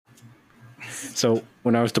So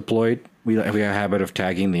when I was deployed, we had a habit of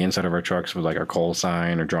tagging the inside of our trucks with like our call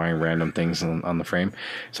sign or drawing random things on the frame.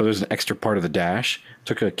 So there's an extra part of the dash.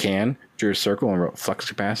 Took a can, drew a circle, and wrote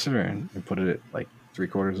flux capacitor, and put it at like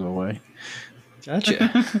 3/4 of the way.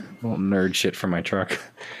 Gotcha. Little nerd shit for my truck.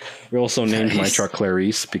 We also named my truck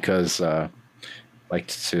Clarice because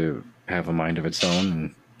liked to have a mind of its own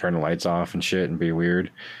and turn the lights off and shit and be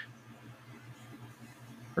weird.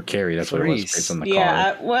 Or Carrie, that's Clarice. What it was based on the car.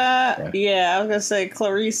 I was gonna say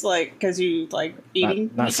Clarice, like, because you like eating.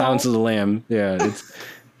 Not Silence of the Lamb. Yeah, it's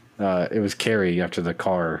it was Carrie after the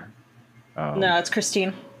car. No, it's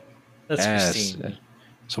Christine. That's Christine.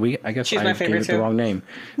 So I guess She's I my gave it the wrong name.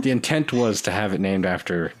 The intent was to have it named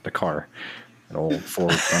after the car, an old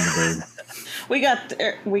Ford Thunderbird. We got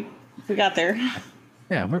there. We got there.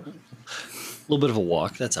 Yeah, we're a little bit of a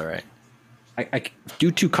walk. That's all right. I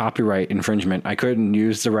due to copyright infringement, I couldn't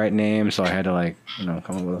use the right name, so I had to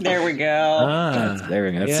come up with. There we go. There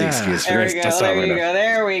we go. That's the excuse. There we go.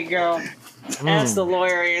 There we go. That's the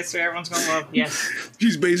lawyer answer everyone's going to love. Yes.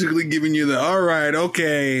 She's basically giving you the, all right,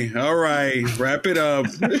 wrap it up.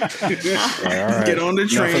 Right. Get on the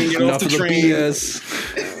train, get off the train.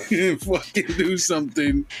 Fucking do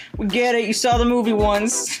something. We get it. You saw the movie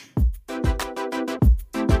once.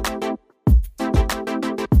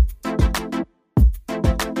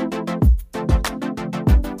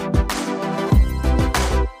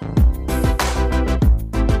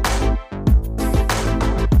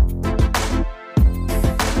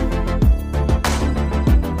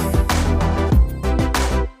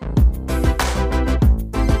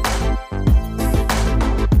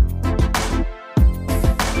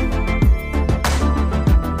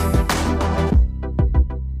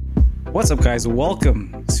 What's up, guys?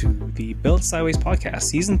 Welcome to the Built Sideways podcast,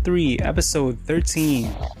 season 3, episode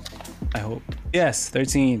 13. I hope. Yes,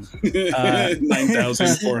 13.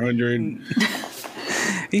 9,400.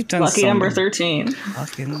 Lucky number 13.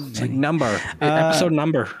 Fucking number. Episode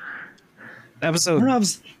number. Episode.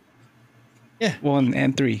 Yeah, 1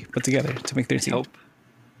 and 3 put together to make 13. Hope.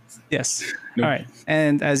 Yes. Nope. All right.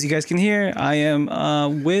 And as you guys can hear, I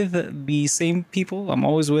am with the same people I'm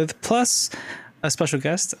always with, plus a special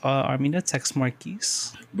guest, Armina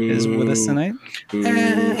Texmerquise is with us tonight.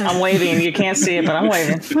 I'm waving. You can't see it, but I'm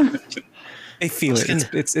waving. I feel it.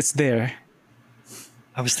 It's there.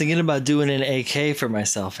 I was thinking about doing an AKA for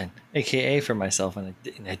myself, and I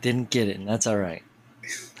didn't get it, and that's all right.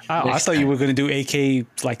 I thought you were going to do AK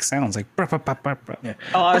like sounds like. Yeah.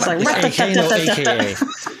 Oh, I was like AKA, no AKA,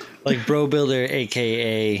 like Bro Builder,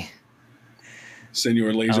 AKA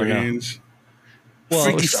Senor Laser Hands.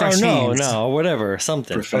 Well, no, whatever,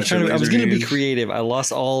 something. I was going to be creative. I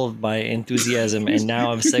lost all of my enthusiasm, and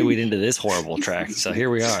now I'm segued into this horrible track. So here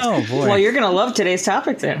we are. Oh boy! Well, you're going to love today's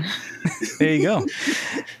topic then. There you go.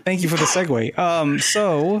 Thank you for the segue.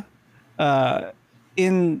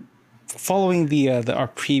 In following our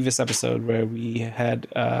previous episode where we had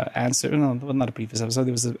answered, not a previous episode.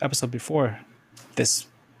 It was the episode before this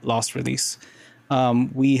last release.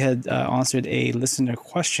 We had answered a listener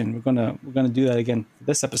question. We're gonna do that again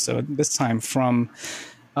this episode. This time from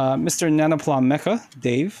Mr. Nanoplan Mecca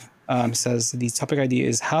Dave. Says the topic idea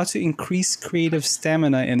is how to increase creative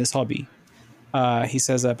stamina in this hobby. He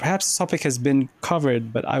says perhaps this topic has been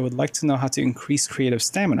covered, but I would like to know how to increase creative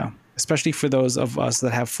stamina, especially for those of us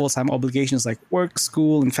that have full-time obligations like work,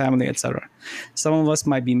 school, and family, etc. Some of us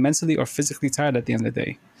might be mentally or physically tired at the end of the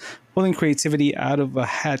day. Pulling creativity out of a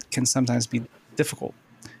hat can sometimes be difficult.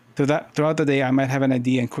 Throughout the day, I might have an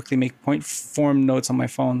idea and quickly make point form notes on my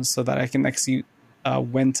phone so that I can execute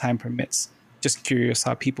when time permits. Just curious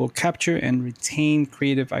how people capture and retain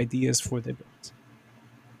creative ideas for their builds.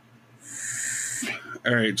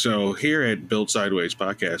 All right, so here at Built Sideways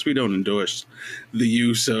Podcast, we don't endorse the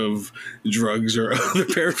use of drugs or other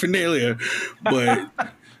paraphernalia, but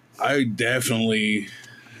I definitely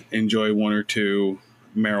enjoy 1 or 2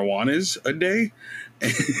 marijuanas a day.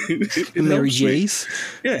 Mary J's?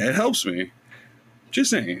 Yeah, it helps me. Just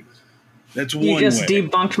saying. That's one way. You just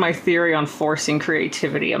debunked my theory on forcing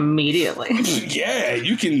creativity immediately. Yeah,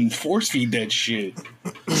 you can force feed that shit.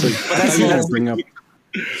 So that's you guys bring up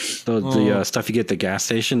the stuff you get at the gas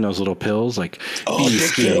station, those little pills, like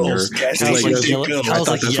pills. I was like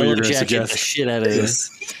Yellow Jacket the shit out of this.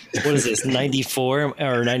 What is this, 94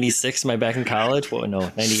 or 96? Am I back in college? What? No,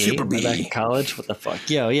 98. Am I back in college? What the fuck?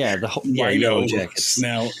 Yeah, Yellow Jackets.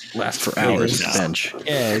 Smell last for hours. Bench.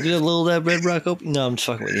 Yeah, did a little that Red Rock open. No, I'm just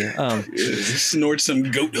fucking with you. Snort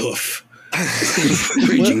some goat hoof.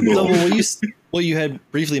 What you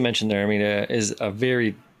had briefly mentioned there, I mean, is a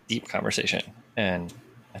very deep conversation, and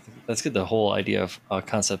I think that's good. The whole idea of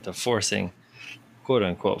concept of forcing quote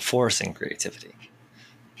unquote forcing creativity.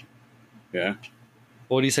 Yeah.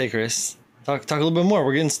 What do you say, Chris? Talk a little bit more.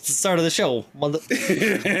 We're getting to the start of the show. Do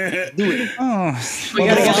it. Oh, We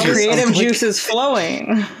gotta get the creative juices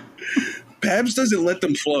flowing. Pabs doesn't let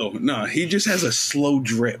them flow. No, he just has a slow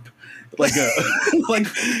drip. Like a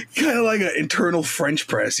kind of like an internal French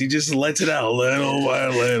press. He just lets it out little by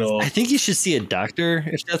little. I think you should see a doctor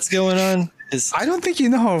if that's going on. I don't think you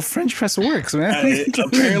know how a French press works, man.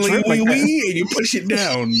 Apparently, wee, and you push it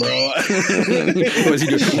down, bro. What does he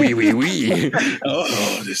do? Wee.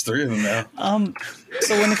 Oh, there's 3 of them now.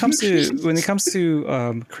 So when it comes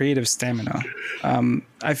to creative stamina,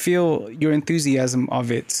 I feel your enthusiasm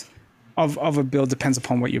of a build depends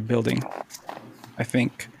upon what you're building. I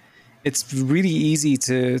think it's really easy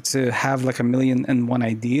to have like 1,000,001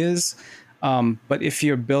 ideas. But if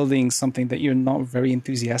you're building something that you're not very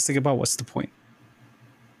enthusiastic about, what's the point?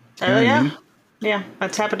 Oh, yeah. Yeah,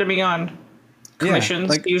 that's happened to me on commissions.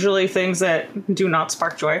 like- usually things that do not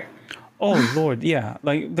spark joy. Oh Lord, yeah.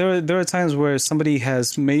 Like there are times where somebody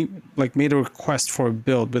has made a request for a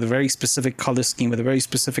build with a very specific color scheme, with a very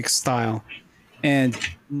specific style, and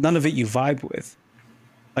none of it you vibe with.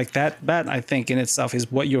 Like that I think in itself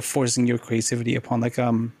is what you're forcing your creativity upon. Like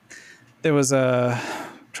there was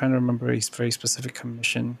trying to remember a very specific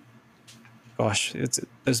commission. Gosh,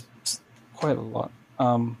 there's quite a lot.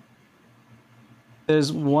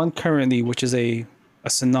 There's one currently which is a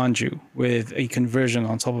Sinanju with a conversion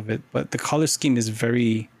on top of it, but the color scheme is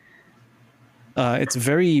very it's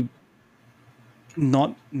very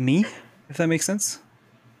not me, if that makes sense.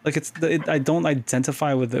 Like I don't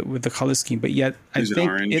identify with the color scheme, but yet I think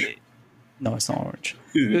orange? No, it's not orange.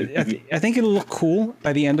 I think it'll look cool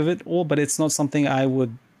by the end of it all, but it's not something I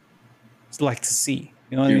would like to see.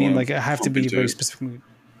 You know what I mean? Like I have to be very specific.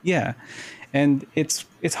 Yeah, and it's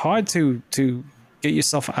hard to get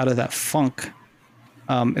yourself out of that funk,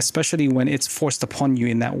 especially when it's forced upon you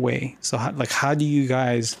in that way. So how do you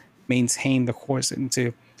guys maintain the course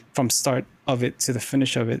from start of it to the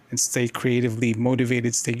finish of it and stay creatively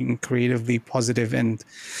motivated, staying creatively positive, and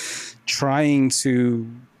trying to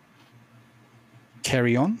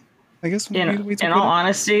carry on, I guess. In all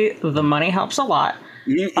honesty, the money helps a lot.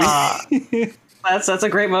 That's a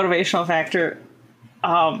great motivational factor.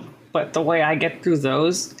 But the way I get through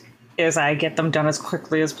those is I get them done as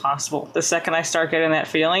quickly as possible. The second I start getting that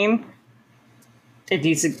feeling, it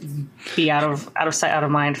needs to be out of sight, out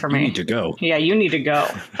of mind for me. You need to go. Yeah, you need to go.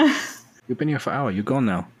 You've been here for an hour. You go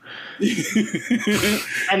now.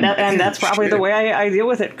 and that's probably the way I deal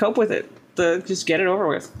with it, cope with it. Just get it over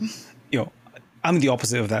with. Yo, I'm the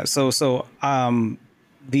opposite of that. So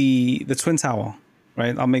the Twin Tower,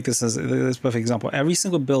 right? I'll make this as this perfect example. Every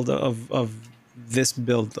single build of this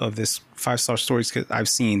 5-star storage kit I've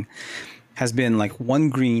seen has been like 1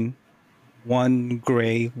 green, 1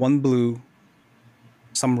 gray, 1 blue,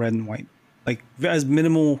 some red and white, like as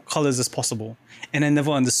minimal colors as possible. And I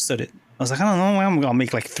never understood it. I was like, I don't know, I'm gonna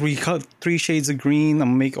make like 3 shades of green. I'm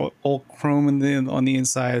gonna make all chrome on the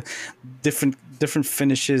inside, different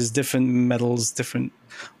finishes, different metals, different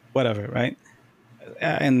whatever, right?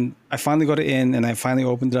 And I finally got it in, and I finally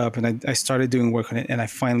opened it up, and I started doing work on it, and I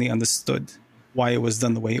finally understood why it was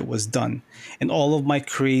done the way it was done. And all of my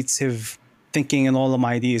creative thinking and all of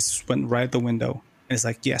my ideas went right out the window. And it's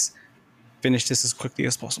like, yes, finish this as quickly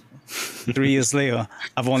as possible. 3 years later,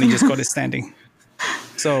 I've only just got it standing.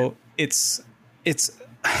 So it's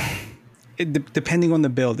depending on the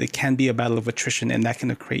build, it can be a battle of attrition, and that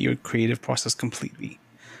can create your creative process completely.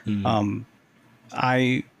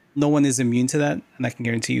 No one is immune to that, and I can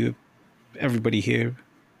guarantee you, everybody here,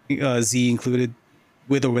 Z included,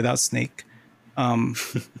 with or without Snake,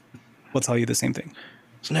 will tell you the same thing.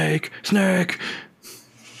 Snake.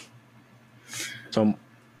 So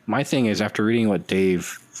my thing is, after reading what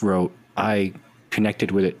Dave wrote, I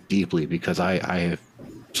connected with it deeply because I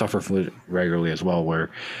suffer from it regularly as well, where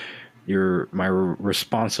my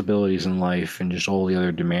responsibilities in life and just all the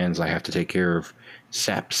other demands I have to take care of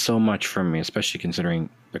sap so much from me, especially considering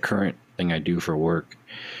the current thing I do for work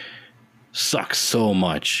sucks so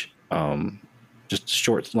much. Long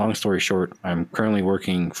story short, I'm currently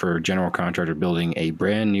working for a general contractor building a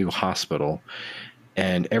brand new hospital,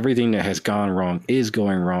 and everything that has gone wrong is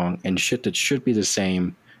going wrong, and shit that should be the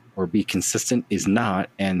same or be consistent is not,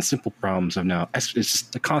 and simple problems have now, it's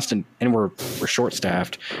just a constant, and we're short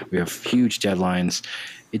staffed. We have huge deadlines.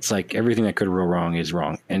 It's like everything that could go wrong is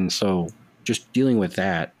wrong. And so just dealing with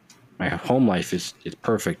that, my home life is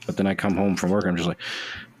perfect, but then I come home from work and I'm just like,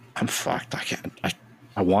 I'm fucked.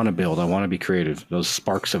 I want to build. I want to be creative. Those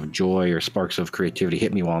sparks of joy or sparks of creativity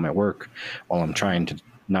hit me while I'm at work, while I'm trying to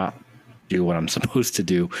not do what I'm supposed to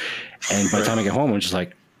do. And by the time I get home, I'm just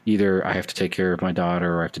like, either I have to take care of my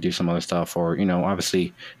daughter or I have to do some other stuff, or,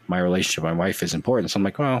 obviously my relationship with my wife is important. So I'm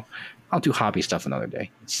like, well, I'll do hobby stuff another day.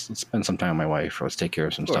 Let's spend some time with my wife, or let's take care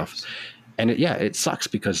of some stuff. And it sucks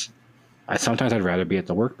because sometimes I'd rather be at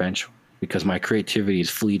the workbench because my creativity is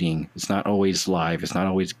fleeting. It's not always live. It's not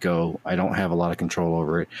always go. I don't have a lot of control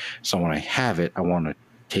over it. So when I have it, I want to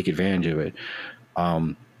take advantage of it.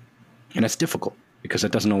 And it's difficult because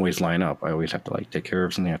it doesn't always line up. I always have to take care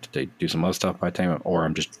of something. I have to do some other stuff by the time, or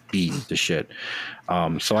I'm just beat to shit.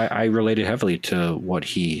 So I related heavily to what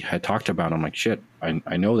he had talked about. I'm like, shit,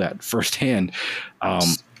 I know that firsthand.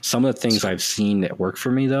 Some of the things I've seen that work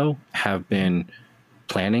for me though have been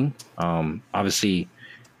planning. Obviously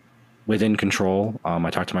within control. I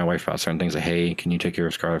talked to my wife about certain things like, hey, can you take care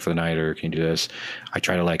of Scarlett for the night, or can you do this? I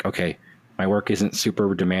try to okay, my work isn't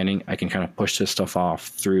super demanding. I can kind of push this stuff off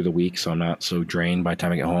through the week, so I'm not so drained by the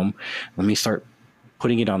time I get home. Let me start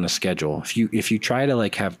putting it on the schedule. If you try to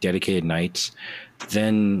have dedicated nights,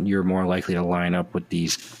 then you're more likely to line up with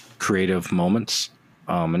these creative moments.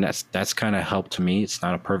 And that's kind of helped to me. It's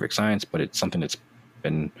not a perfect science, but it's something that's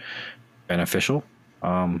been beneficial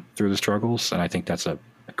through the struggles, and I think that's a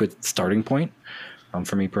good starting point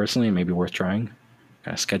for me personally, and maybe worth trying.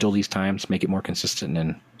 Kind of schedule these times, make it more consistent, and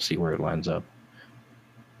then see where it lines up.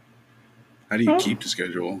 How do you keep the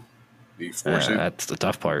schedule? Do you force it? That's the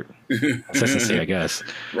tough part. Consistency, I guess.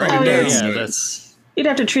 Right. Yeah, you'd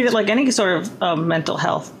have to treat it like any sort of mental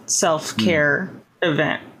health self-care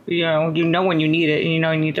event. You know when you need it, and you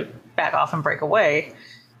need to back off and break away.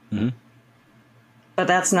 Mm-hmm. But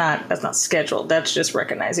that's not scheduled. That's just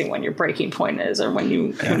recognizing when your breaking point is, or when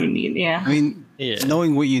you need. Yeah. I mean,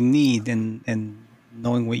 knowing what you need and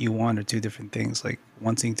knowing what you want are two different things. Like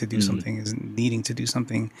wanting to do something is needing to do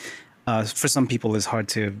something. For some people, is hard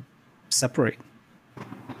to separate.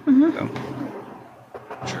 Mm-hmm.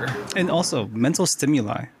 So. Sure. And also mental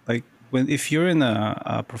stimuli. Like if you're in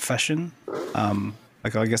a profession, I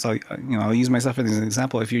guess I'll use myself as an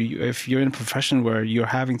example. If you're in a profession where you're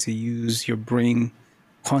having to use your brain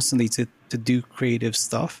constantly to do creative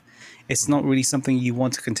stuff, it's not really something you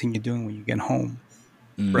want to continue doing when you get home.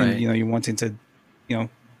 Right. And, you're wanting to,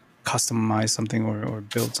 customize something or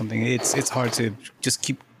build something. It's hard to just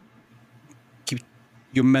keep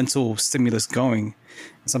your mental stimulus going.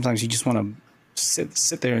 Sometimes you just want to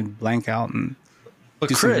sit there and blank out and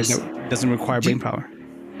do Chris, something that doesn't require brain power.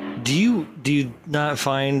 Do you not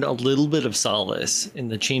find a little bit of solace in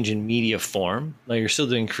the change in media form? Like, you're still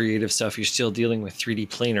doing creative stuff. You're still dealing with 3D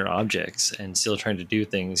planar objects and still trying to do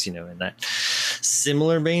things, in that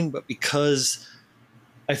similar vein. But because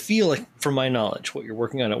I feel like, from my knowledge, what you're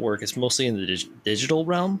working on at work is mostly in the digital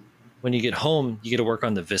realm. When you get home, you get to work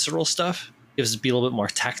on the visceral stuff. It gives it to be a little bit more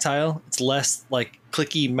tactile. It's less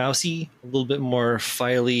clicky, mousy, a little bit more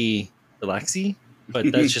filey, relaxy.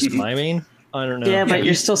 But that's just my main. I don't know. Yeah, but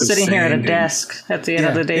you're still sitting here at a desk at the end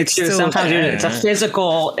of the day too. Sometimes it's a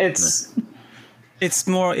physical. It's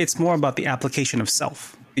more about the application of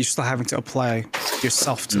self. You're still having to apply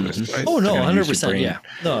yourself to it, right? Oh no, 100%. Yeah.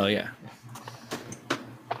 No, yeah.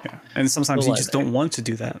 Yeah, and sometimes you just don't want to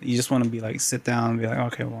do that. You just want to be sit down and be like,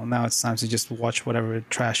 okay, well, now it's time to just watch whatever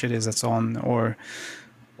trash it is that's on, or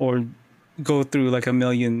go through a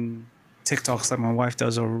million TikToks like my wife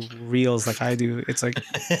does, or reels like I do. It's you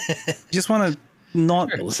just want to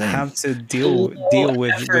not have to deal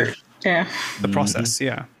with the process.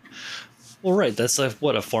 Yeah. Well, right. That's a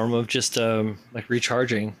form of just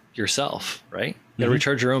recharging yourself, right? You gotta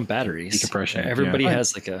recharge your own batteries. Decompression. Everybody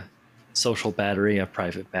has a social battery, a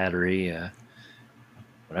private battery,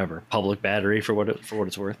 whatever, public battery for what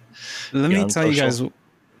it's worth. Let me tell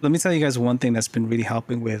you guys one thing that's been really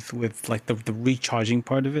helping with the recharging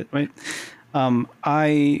part of it, right?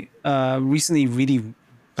 I recently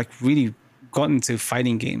really got into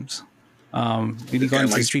fighting games. Really got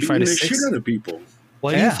into Street Fighter 6. Shit out of people.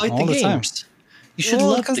 Why do you fight the games? You should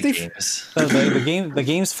love the games. The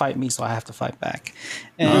games fight me, so I have to fight back.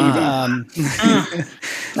 And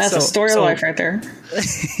that's a story of life right there.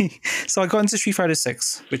 So I got into Street Fighter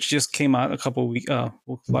 6, which just came out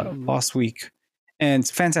last week. And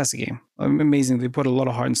it's a fantastic game. Amazing. They put a lot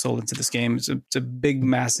of heart and soul into this game. It's a big,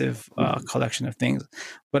 massive collection of things.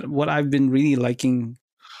 But what I've been really liking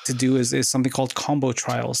to do is something called combo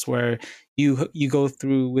trials, where you go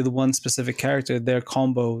through with one specific character, their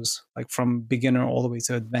combos, from beginner all the way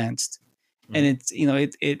to advanced. And it's,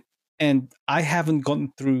 and I haven't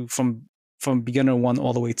gotten through from beginner 1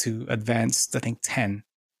 all the way to advanced, I think 10,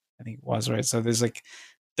 I think it was, right? So there's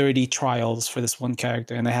 30 trials for this one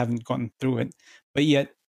character, and I haven't gotten through it. But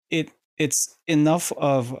yet it's enough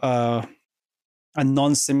of a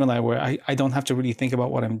non-stimuli where I don't have to really think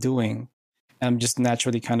about what I'm doing. I'm just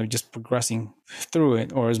naturally kind of just progressing through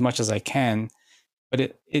it, or as much as I can.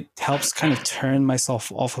 But it helps kind of turn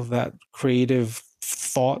myself off of that creative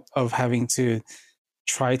thought of having to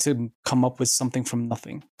try to come up with something from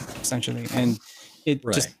nothing, essentially. And it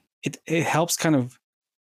just it helps kind of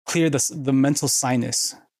clear the mental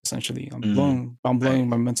sinus. Essentially, I'm blowing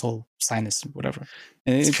my mental sinus, whatever.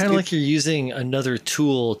 And it's kind of like you're using another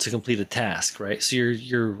tool to complete a task, right? So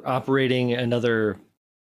you're operating another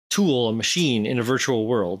tool, a machine in a virtual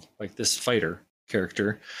world, like this fighter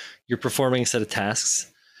character. You're performing a set of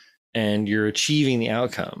tasks, and you're achieving the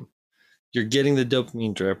outcome. You're getting the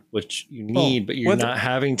dopamine drip, which you need, but you're not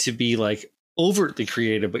having to be like overtly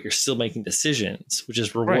creative, but you're still making decisions, which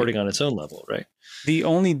is rewarding on its own level, right? The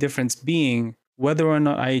only difference being whether or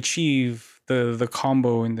not I achieve the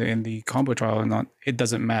combo in the combo trial or not, it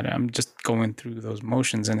doesn't matter. I'm just going through those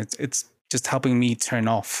motions, and it's just helping me turn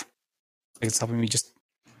off. Like, it's helping me just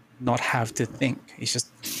not have to think.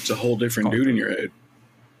 It's a whole different dude in your head.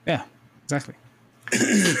 Yeah, exactly.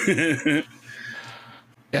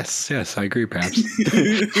 Yes, I agree, perhaps.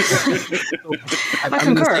 I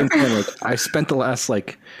concur. I spent the last, I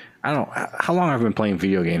don't know how long I've been playing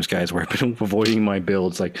video games, guys, where I've been avoiding my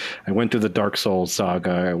builds. Like, I went through the Dark Souls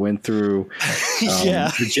saga. I went through the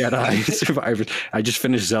Jedi Survivors. I just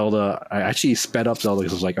finished Zelda. I actually sped up Zelda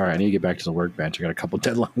because I was like, all right, I need to get back to the workbench. I got a couple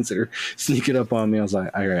deadlines that are sneaking up on me. I was like,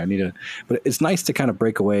 all right, I need to. But it's nice to kind of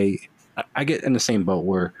break away. I get in the same boat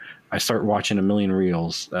where I start watching a million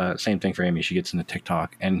reels. Same thing for Amy. She gets into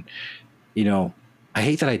TikTok. And, I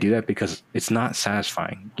hate that I do that because it's not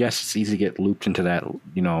satisfying. Yes, it's easy to get looped into that,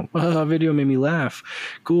 video made me laugh.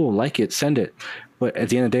 Cool, like it, send it. But at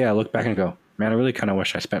the end of the day, I look back and go, man, I really kind of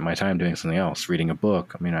wish I spent my time doing something else, reading a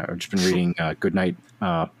book. I mean, I've just been reading Goodnight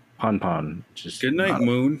Pon. Good Night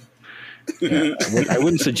Moon. Yeah, I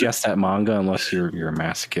wouldn't suggest that manga unless you're a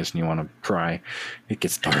masochist and you want to cry. It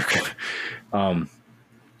gets dark.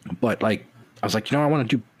 But I was like, I want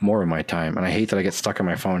to do more of my time, and I hate that I get stuck on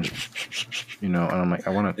my phone, and I'm like,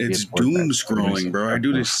 I want to. It's doom scrolling, bro. I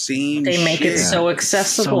do the same. They make it so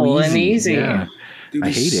accessible and easy. Yeah. I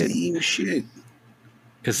hate same shit.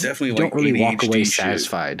 Because you don't really walk away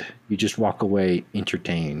satisfied. You just walk away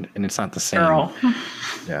entertained, and it's not the same. Girl.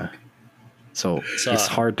 Yeah. So it's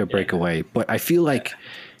hard to break away, but I feel like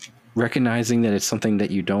recognizing that it's something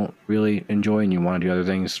that you don't really enjoy and you want to do other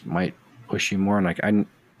things might push you more. And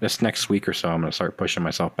this next week or so, I'm going to start pushing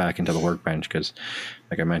myself back into the workbench because,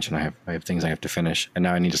 like I mentioned, I have things I have to finish, and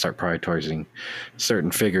now I need to start prioritizing certain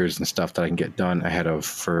figures and stuff that I can get done ahead of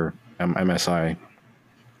for MMSI.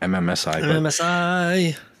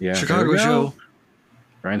 Yeah, Chicago show.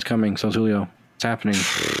 Ryan's coming. So's Julio. It's happening.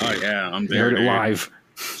 Oh yeah, I'm there. You heard it live.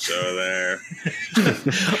 So there.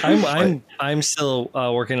 I'm still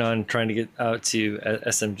working on trying to get out to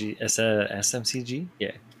SMCG.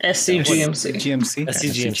 Yeah. SCGMC.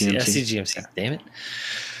 Damn it.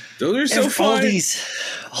 Those are so fun.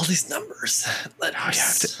 All these numbers.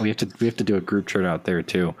 We have to do a group trip out there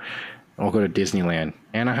too. We'll go to Disneyland,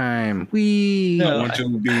 Anaheim. I want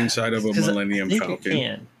to be inside of a Millennium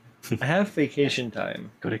Falcon. I have vacation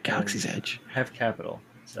time. Go to Galaxy's Edge. I have capital,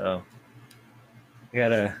 so I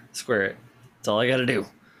gotta square it. That's all I gotta do.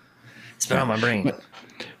 It's been on my brain. But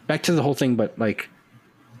back to the whole thing, but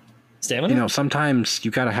stamina. Sometimes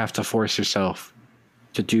you gotta have to force yourself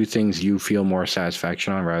to do things you feel more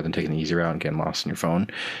satisfaction on rather than taking the easy route and getting lost in your phone.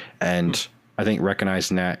 And I think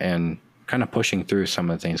recognizing that and kind of pushing through some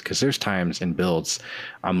of the things, because there's times in builds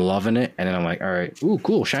I'm loving it and then I'm like, all right, ooh,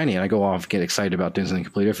 cool, shiny, and I go off, get excited about doing something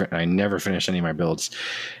completely different, and I never finish any of my builds.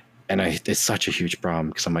 And it's such a huge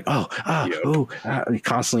problem because I'm like,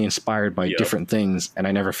 constantly inspired by different things, and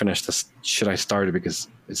I never finish the shit I started because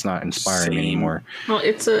it's not inspiring anymore. Well,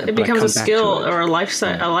 it becomes a skill or a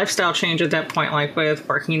lifestyle change at that point, like with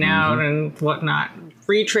working out and whatnot,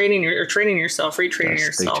 training yourself to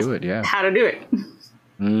it, how to do it.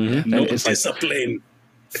 No discipline.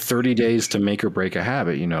 30 days to make or break a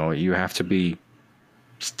habit. You have to be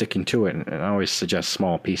sticking to it, and I always suggest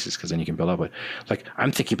small pieces because then you can build up with. Like,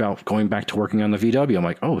 I'm thinking about going back to working on the VW. I'm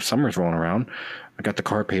like, oh, summer's rolling around. I got the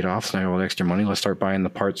car paid off, so I have all the extra money. Let's start buying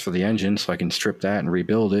the parts for the engine so I can strip that and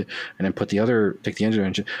rebuild it, and then take the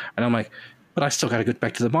engine. And I'm like, but I still got to get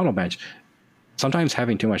back to the model bench. Sometimes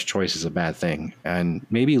having too much choice is a bad thing, and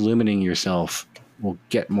maybe limiting yourself will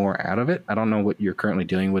get more out of it. I don't know what you're currently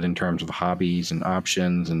dealing with in terms of hobbies and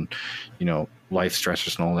options and, life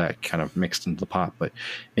stressors and all that kind of mixed into the pot, but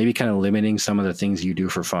maybe kind of limiting some of the things you do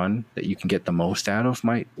for fun that you can get the most out of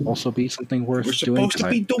might also be something worth doing. We're supposed to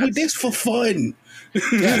be doing this for fun.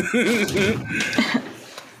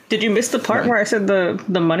 Did you miss the part where I said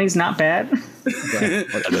the money's not bad?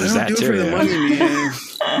 There's that too. The money,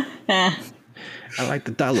 man. I like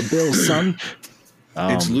the dollar bills, son.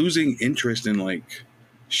 It's losing interest in like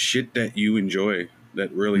shit that you enjoy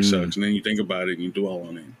that really sucks, and then you think about it and you dwell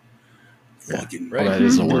on it. Fucking right. That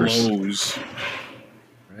is the worst.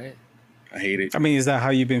 Right. I hate it. I mean, is that how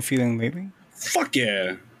you've been feeling lately? Fuck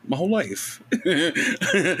yeah. My whole life. You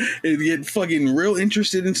get fucking real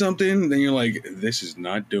interested in something, then you're like, this is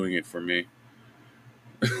not doing it for me.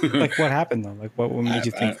 Like, what happened though? Like, what made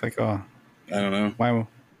you think like, oh, I don't know. why?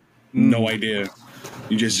 No idea.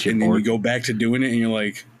 You just, and then you go back to doing it and you're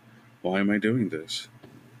like, why am I doing this?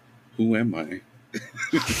 Who am I?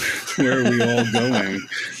 Where are we all going?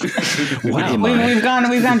 Wow,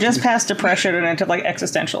 we've gone just past depression and into like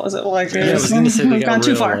existential. Is it like I was going to say we've gone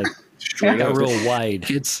too far? Like, got real wide.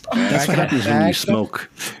 That's what happens when you smoke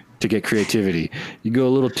to get creativity. You go a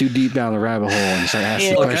little too deep down the rabbit hole and start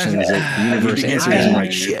asking questions that the universe answers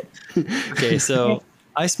like shit. Okay, so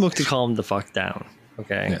I smoke to calm the fuck down.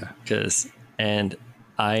 Okay, and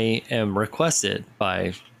I am requested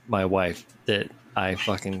by my wife that I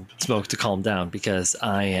fucking smoke to calm down because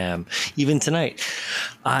I am, even tonight,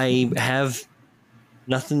 I have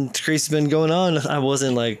nothing crazy been going on. I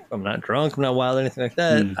wasn't like, I'm not drunk, I'm not wild or anything like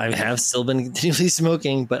that. I have still been continuously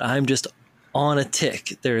smoking, but I'm just on a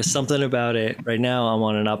tick. There is something about it. Right now, I'm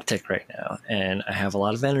on an uptick right now, and I have a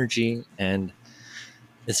lot of energy, and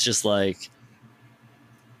it's just like,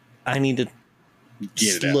 I need to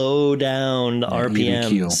slow down the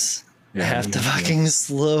RPMs. I have to fucking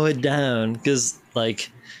slow it down because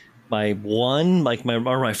like my one, like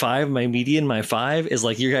my five, my median, my 5 is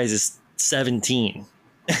like your guys is 17,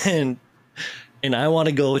 and I want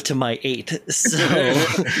to go to my 8. So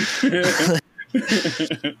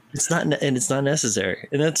it's not necessary,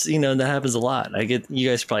 and that's that happens a lot. I get you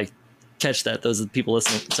guys probably catch that. Those are the people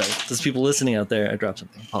listening. Sorry, those people listening out there. I dropped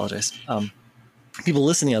something. Apologize. People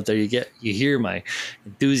listening out there, you hear my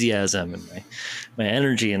enthusiasm and my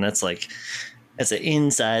energy, and that's an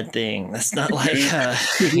inside thing. That's not like so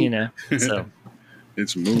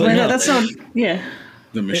it's moving. But no, that's not The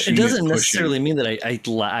machine. It doesn't necessarily mean that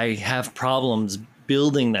I have problems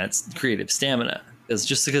building that creative stamina. It's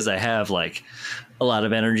just because I have like a lot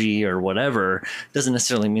of energy or whatever doesn't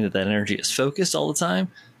necessarily mean that energy is focused all the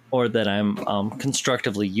time, or that I'm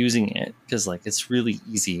constructively using it, because like it's really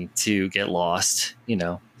easy to get lost,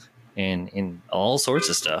 in all sorts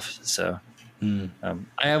of stuff. So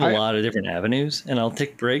I have a lot of different avenues, and I'll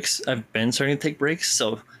take breaks. I've been starting to take breaks.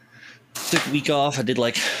 So took a week off. I did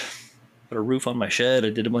like put a roof on my shed. I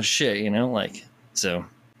did a bunch of shit, so.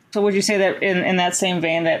 So would you say that in that same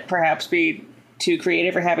vein that perhaps being too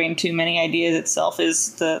creative or having too many ideas itself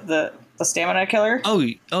is the stamina killer?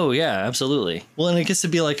 Oh yeah, absolutely. Well, and it gets to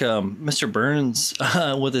be like Mr. Burns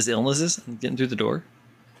with his illnesses and getting through the door.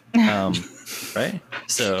 Right?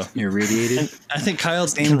 So you're radiated. I think Kyle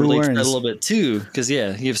can relate to that a little bit too, because you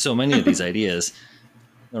have so many of these ideas.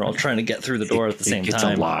 They're all trying to get through the door at the same time. It's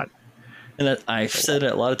a lot. And I've said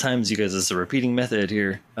it a lot of times, you guys, it's a repeating method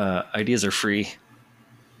here. Ideas are free.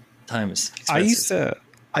 Time is expensive.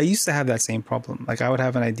 I used to have that same problem. Like I would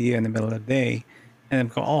have an idea in the middle of the day, and then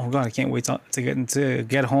go, oh god, I can't wait to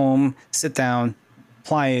get home, sit down,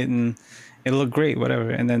 apply it, and it'll look great, whatever.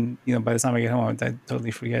 And then by the time I get home, I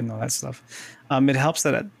totally forget and all that stuff. It helps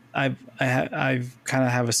that I've kind of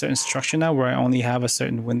have a certain structure now where I only have a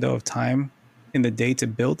certain window of time in the day to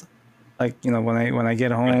build. Like when I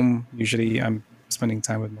get home, usually I'm spending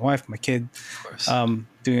time with my wife, my kid,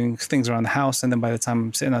 doing things around the house, and then by the time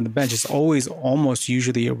I'm sitting on the bench, it's always almost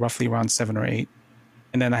usually roughly around 7 or 8.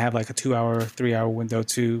 And then I have like a 2-hour, 3-hour window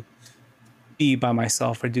to be by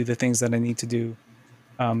myself or do the things that I need to do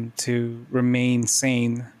to remain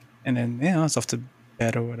sane. And then, it's off to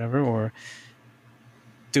bed or whatever, or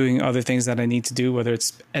doing other things that I need to do, whether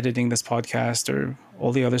it's editing this podcast or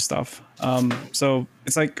all the other stuff. So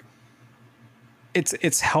it's like,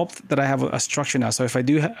 it's helped that I have a structure now. So if I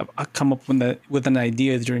do come up with an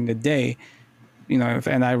idea during the day,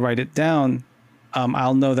 and I write it down,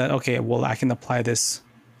 I'll know that, okay, well, I can apply this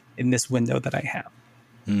in this window that I have.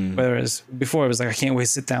 Whereas before it was like, I can't wait to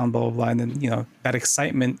sit down, blah, blah, blah. And then, that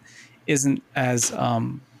excitement isn't as,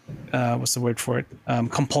 what's the word for it?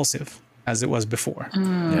 Compulsive as it was before.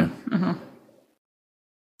 Yeah. Mm-hmm.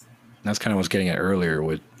 That's kind of what I was getting at earlier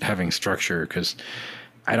with having structure, because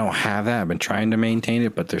I don't have that. I've been trying to maintain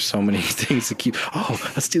it, but there's so many things to keep. Oh,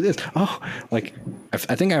 let's do this. Oh, like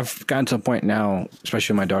I think I've gotten to a point now,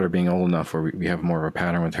 especially with my daughter being old enough, where we have more of a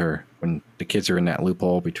pattern with her. When the kids are in that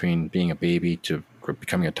loophole between being a baby to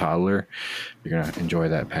becoming a toddler, you're gonna enjoy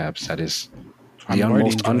that. Perhaps that is The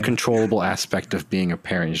most uncontrollable aspect of being a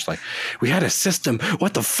parent. Just like, we had a system.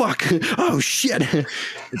 What the fuck? Oh shit! It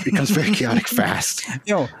becomes very chaotic fast.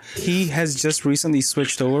 He has just recently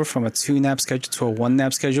switched over from a 2-nap schedule to a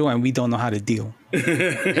 1-nap schedule, and we don't know how to deal.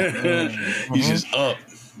 He's just up,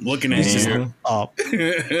 looking at you. Up.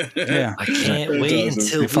 Yeah. I can't wait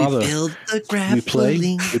until we build the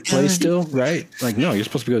grappling. We play still, right? Like, no, you're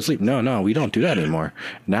supposed to go to sleep. No, we don't do that anymore.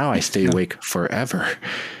 Now I stay awake forever.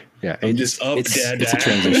 Yeah, I'm just up, Dad. It's a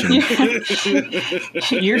transition.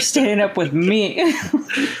 You're staying up with me.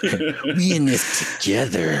 We in this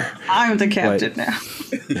together. I'm the captain now.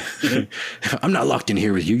 I'm not locked in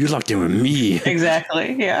here with you. You're locked in with me.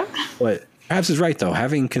 Exactly. Yeah. But Babs is right though.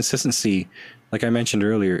 Having consistency, like I mentioned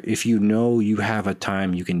earlier, if you know you have a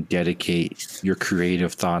time you can dedicate your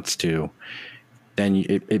creative thoughts to, then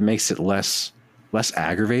it makes it less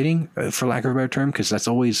aggravating, for lack of a better term, because that's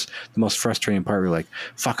always the most frustrating part. We're like,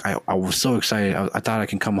 fuck, I was so excited. I thought I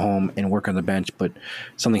can come home and work on the bench, but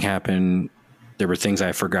something happened. There were things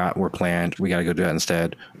I forgot were planned. We got to go do that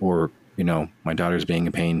instead. Or, my daughter's being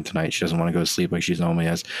in pain tonight. She doesn't want to go to sleep like she's normally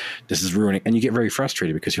has. This is ruining. And you get very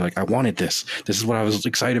frustrated because you're like, I wanted this. This is what I was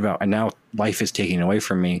excited about. And now life is taking it away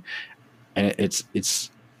from me. And it's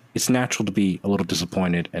natural to be a little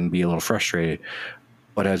disappointed and be a little frustrated.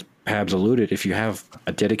 But as Pabs alluded, if you have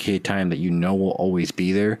a dedicated time that will always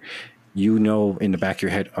be there, in the back of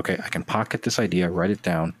your head, okay, I can pocket this idea, write it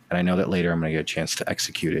down, and I know that later I'm going to get a chance to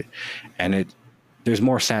execute it. And there's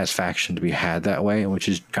more satisfaction to be had that way, which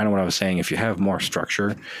is kind of what I was saying. If you have more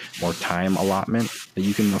structure, more time allotment that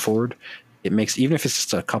you can afford, it makes, even if it's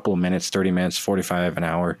just a couple of minutes, 30 minutes, 45, an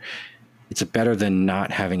hour, it's better than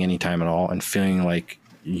not having any time at all and feeling like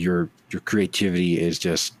your creativity is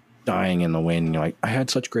just dying in the wind. And you're like, I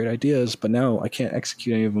had such great ideas, but now I can't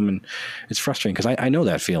execute any of them. And it's frustrating because I know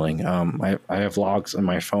that feeling. I have logs on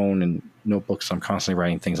my phone and notebooks. I'm constantly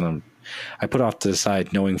writing things on them. I put off to the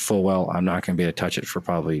side knowing full well I'm not going to be able to touch it for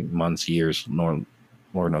probably months, years, nor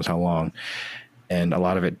Lord knows how long. And a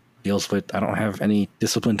lot of it deals with I don't have any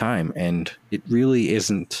disciplined time. And it really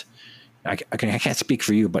isn't, I can't speak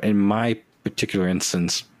for you, but in my particular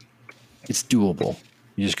instance, it's doable.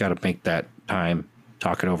 You just got to make that time,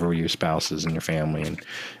 talk it over with your spouses and your family, and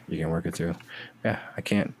you can work it through. Yeah, I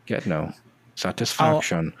can't get no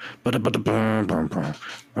satisfaction.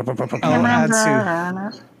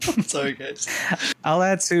 I'll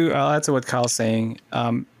add to what Kyle's saying.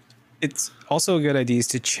 It's also a good idea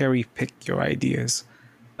to cherry pick your ideas.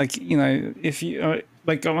 Like, if you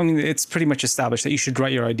it's pretty much established that you should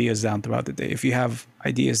write your ideas down throughout the day if you have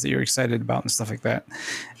ideas that you're excited about and stuff like that.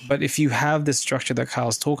 But if you have this structure that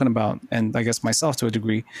Kyle's talking about, and I guess myself to a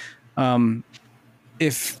degree,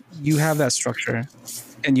 if you have that structure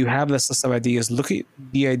and you have this list of ideas, look at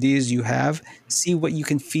the ideas you have, see what you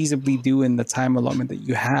can feasibly do in the time allotment that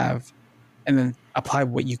you have, and then apply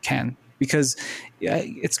what you can. Because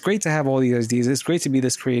it's great to have all these ideas. It's great to be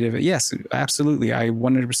this creative. Yes, absolutely. I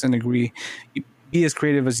 100% agree. Be as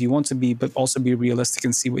creative as you want to be, but also be realistic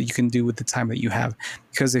and see what you can do with the time that you have.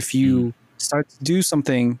 Because if you start to do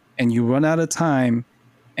something and you run out of time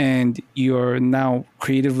and you're now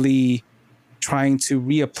creatively trying to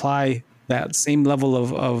reapply that same level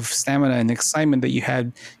of stamina and excitement that you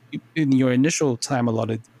had in your initial time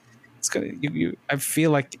allotted, I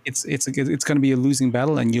feel like it's going to be a losing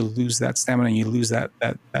battle, and you'll lose that stamina and you lose that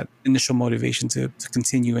initial motivation to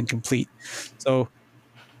continue and complete. So,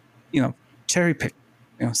 cherry pick,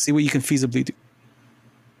 see what you can feasibly do.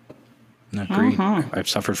 Agreed. I've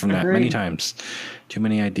suffered from that many times. Too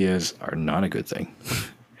many ideas are not a good thing.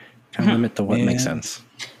 Kind of limit to what makes sense.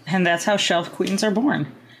 And that's how shelf queens are born.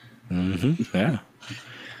 Mm-hmm. Yeah.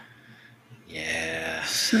 Yeah.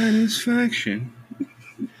 Satisfaction.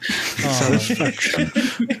 Satisfaction.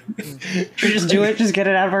 Should we just do it? Just get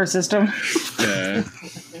it out of our system? Yeah.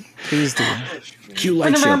 Please do. Cue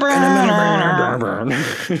light show. I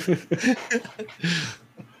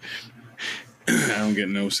don't get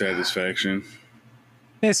no satisfaction.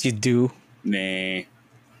 Yes, you do. Nah.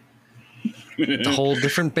 It's a whole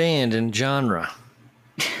different band and genre.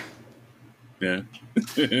 Yeah.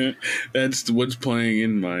 That's what's playing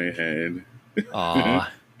in my head.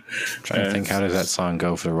 Aw. Trying to think, how does that song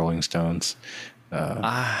go for the Rolling Stones?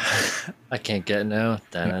 I can't get no.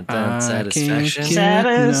 Satisfaction.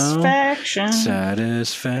 Satisfaction.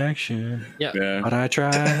 Satisfaction. Yep. Yeah. But I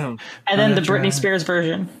try. And then the Britney Spears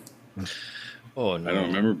version. Oh, no. I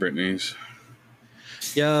don't remember Britney's.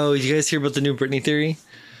 Yo, you guys hear about the new Britney theory?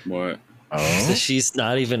 What? Oh. So she's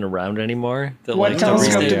not even around anymore. What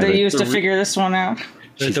telescope did they use to figure this one out?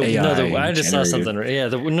 I just saw something. Yeah,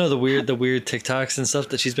 the weird TikToks and stuff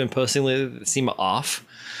that she's been posting lately that seem off.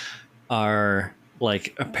 are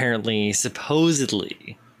like apparently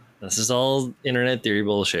supposedly, this is all internet theory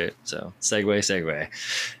bullshit, so segue,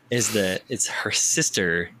 is that it's her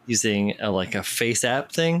sister using a face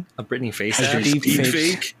app thing, a Britney face app. Deep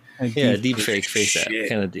fake? Yeah, deep fake face app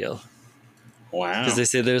kind of deal. Wow. Because they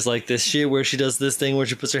say there's like this shit where she does this thing where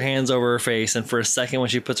she puts her hands over her face, and for a second when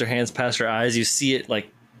she puts her hands past her eyes, you see it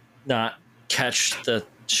like not catch the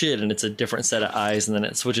shit, and it's a different set of eyes, and then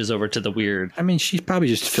it switches over to the weird. I mean, she's probably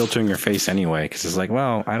just filtering her face anyway, because it's like,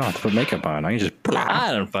 well, I don't have to put makeup on. I can just.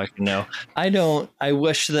 I don't fucking know. I don't. I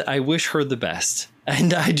wish her the best,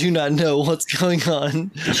 and I do not know what's going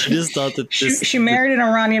on. I just thought that she married an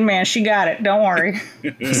Iranian man. She got it. Don't worry.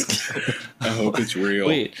 I hope it's real.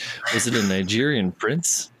 Wait, was it a Nigerian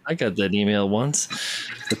prince? I got that email once.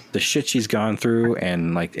 The shit she's gone through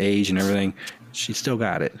and like age and everything, she still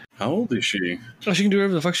got it. How old is she? Oh, she can do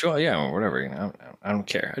whatever the fuck she wants. Yeah, or whatever. You know, I don't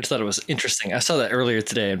care. I just thought it was interesting. I saw that earlier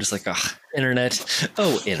today. I'm just like, internet.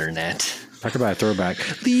 Oh, internet. Talk about a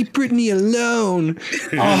throwback. Leave Britney alone.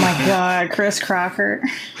 Oh my God, Chris Crocker.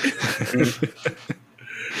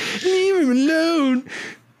 Leave him alone.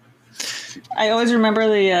 I always remember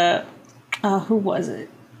the who was it?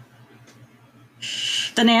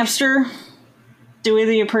 The Napster doing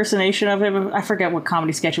the impersonation of him. I forget what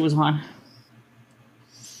comedy sketch it was on.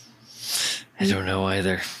 I don't know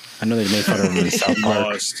either. I know they made fun of him in South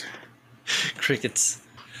Park. Crickets.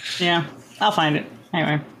 Yeah, I'll find it.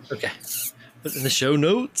 Anyway. Okay. Put it in the show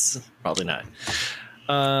notes? Probably not.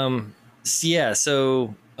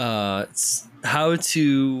 So how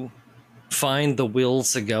to find the will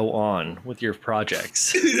to go on with your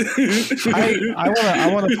projects. I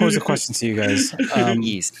want to pose a question to you guys.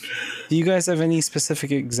 Do you guys have any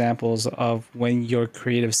specific examples of when your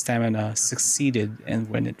creative stamina succeeded and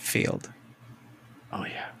when it failed? Oh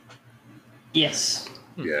yeah. Yes.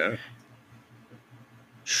 Yeah.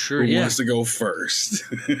 Sure. Who wants to go first?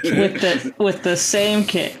 with the same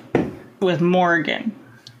kit, with Morgan,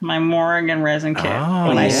 my Morgan resin kit.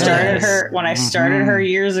 Oh, I started her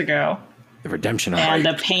years ago. The redemption and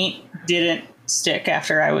the paint didn't stick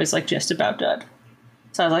after I was like just about done.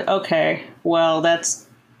 So I was like, okay, well that's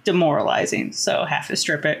demoralizing. So I have to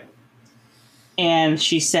strip it. And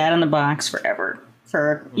she sat in the box forever.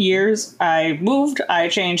 For years, I moved, I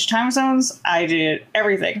changed time zones, I did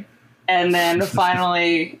everything. And then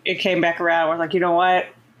finally it came back around. I was like, you know what?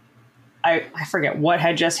 I forget what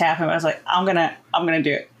had just happened. I was like, I'm gonna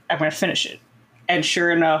do it. I'm gonna finish it. And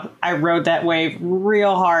sure enough, I rode that wave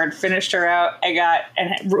real hard, finished her out.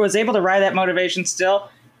 And was able to ride that motivation still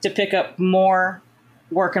to pick up more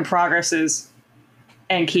work in progresses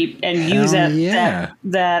and use that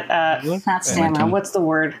not stamina. What's the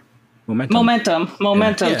word? Momentum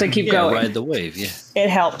to keep going. Ride the wave. Yeah. It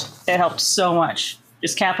helped so much.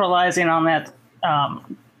 Just capitalizing on that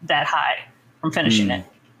high from finishing it.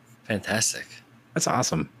 Fantastic. That's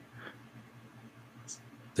awesome.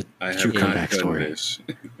 I have not done this.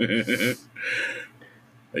 I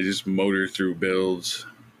just motor through builds.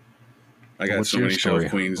 I got so many shelf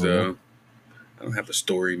queens though. I don't have a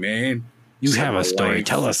story, man. You have a story. Life.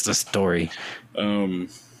 Tell us the story.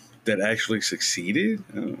 That actually succeeded.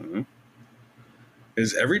 I don't know.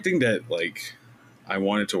 Is everything that like I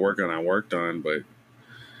wanted to work on, I worked on, but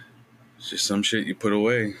it's just some shit you put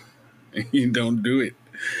away and you don't do it.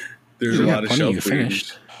 There's a lot of shelf queens.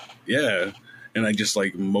 Finished. Yeah. And I just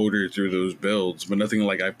like motor through those builds, but nothing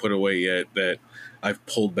like I put away yet that I've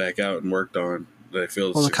pulled back out and worked on that I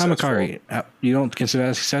feel is successful. The Kamikari, you don't consider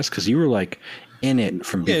that a success because you were like in it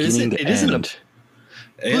from beginning to end.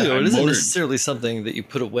 It isn't necessarily something that you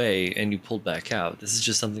put away and you pulled back out. This is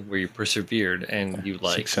just something where you persevered and you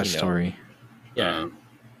like success story. Yeah.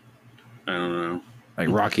 I don't know. Like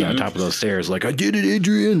Rocky on top of those stairs, like I did it,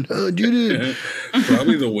 Adrian. I did it.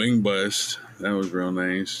 Probably the wing bust. That was real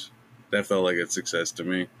nice. That felt like a success to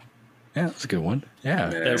me. Yeah, that's a good one. Yeah,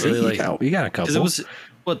 that really you got a couple. It was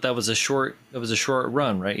that was a short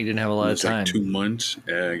run, right? You didn't have a lot of time. Like 2 months,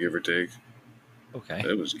 yeah, give or take. Okay,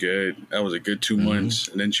 that was good. That was a good 2 months,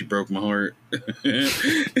 and then she broke my heart. Like, I'm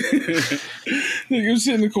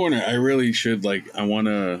sitting in the corner. I really should I want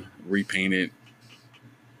to repaint it.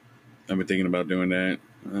 I've been thinking about doing that.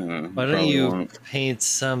 Why don't you paint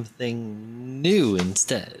something new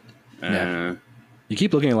instead? You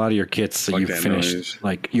keep looking at a lot of your kits that you've finished. Noise.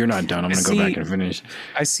 Like, you're not done. I'm going to go back and finish.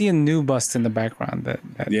 I see a new bust in the background. That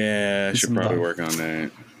I should probably work on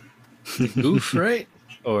that. Goof, right?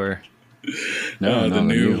 Or no, the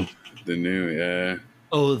new, yeah.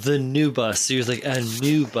 Oh, the new bust. So you're like a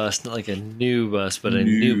new bust, not like a new bust, but a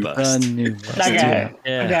new bust. A new bust. I got it.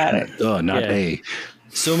 Yeah. I got it. Oh, not a.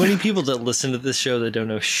 So many people that listen to this show that don't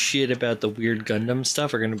know shit about the weird Gundam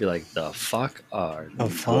stuff are going to be like, "The fuck are the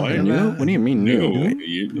fuck? New? What do you mean new?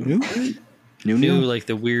 New, like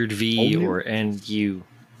the weird V Old or NU,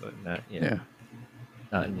 but not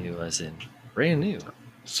not new as in brand new."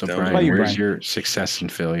 So Brian, where's your success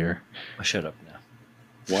and failure? Oh, shut up now.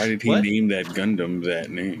 Why did he name that Gundam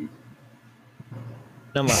that name?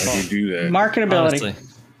 Not my fault. Why did you do that? Marketability.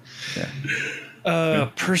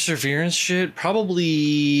 Honestly. Perseverance shit,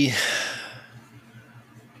 probably.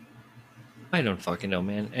 I don't fucking know,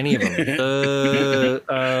 man. Any of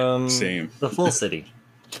them. Same. The Full City.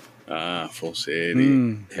 Full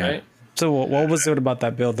City. Right? So what was it about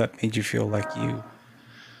that build that made you feel like you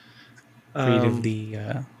creatively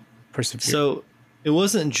persevered? So it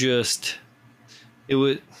wasn't just. It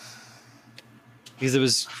was. Because it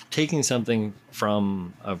was taking something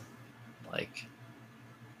from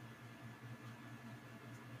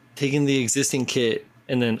taking the existing kit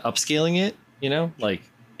and then upscaling it,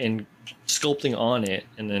 and sculpting on it,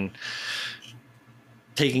 and then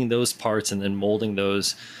taking those parts and then molding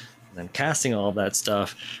those, and then casting all of that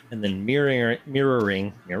stuff, and then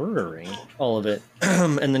mirroring all of it,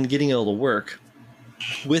 and then getting it all to work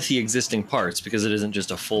with the existing parts, because it isn't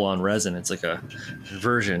just a full-on resin, it's like a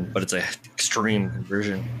conversion, but it's an extreme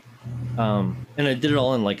conversion. And I did it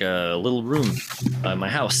all in like a little room in my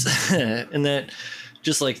house. And that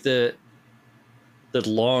just like the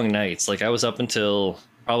long nights, like I was up until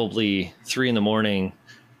probably 3 a.m.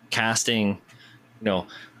 casting,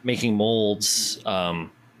 making molds,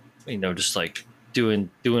 just like doing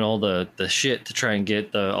all the shit to try and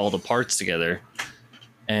get all the parts together.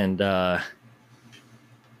 And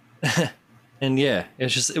and yeah,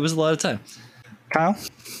 it was a lot of time. Kyle,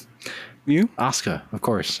 you? Asuka, of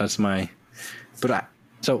course. That's my. But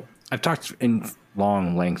I've talked in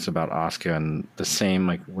long lengths about Asuka, and the same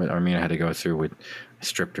like what Armina had to go through with. I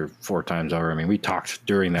stripped her 4 times over. I mean, we talked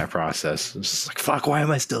during that process. It was just like, fuck, why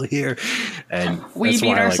am I still here? And we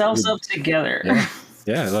beat ourselves up together.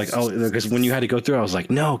 Yeah, because when you had to go through, I was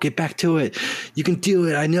like, no, get back to it. You can do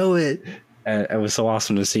it. I know it. And it was so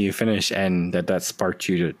awesome to see you finish, and that sparked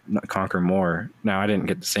you to conquer more. Now, I didn't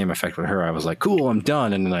get the same effect with her. I was like, cool, I'm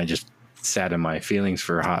done. And then I just sat in my feelings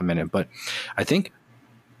for a hot minute. But I think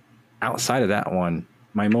outside of that one,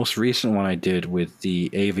 my most recent one I did with the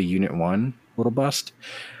Ava Unit 1 little bust,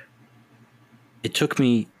 it took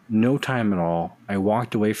me no time at all. I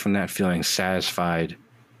walked away from that feeling satisfied.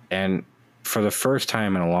 And for the first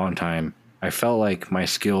time in a long time, I felt like my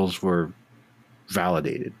skills were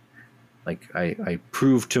validated. Like I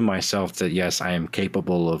proved to myself that yes, I am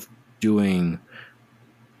capable of doing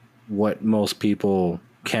what most people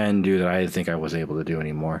can do that I didn't think I was able to do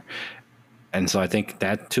anymore. And so I think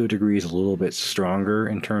that to a degree is a little bit stronger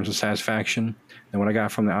in terms of satisfaction than what I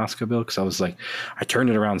got from the Asuka build. Because I was like, I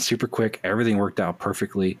turned it around super quick. Everything worked out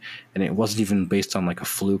perfectly. And it wasn't even based on like a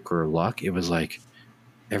fluke or luck. It was like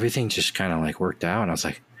everything just kind of like worked out. And I was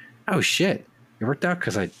like, oh shit, it worked out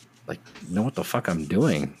because I like know what the fuck I'm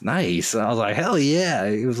doing. Nice. And I was like, hell yeah.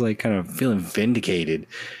 It was like kind of feeling vindicated,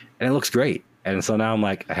 and it looks great. And so now I'm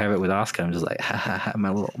like, I have it with Asuka. I'm just like, ha ha ha,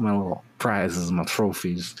 my little prizes, my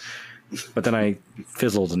trophies. But then I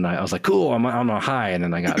fizzled, and I was like, cool, I'm on a high. And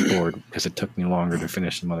then I got bored because it took me longer to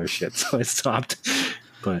finish some other shit, so I stopped.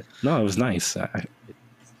 But no, it was nice. I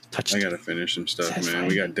gotta finish some stuff, man.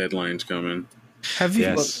 We got deadlines coming.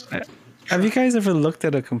 Have you guys ever looked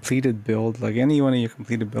at a completed build, like any one of your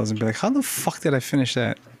completed builds, and be like, how the fuck did I finish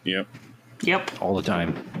that? Yep. All the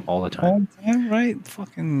time, right?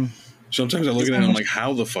 Fucking. Sometimes I look at it and I'm like,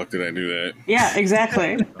 how the fuck did I do that? Yeah,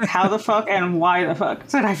 exactly. How the fuck and why the fuck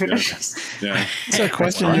did I finish this? Yeah. So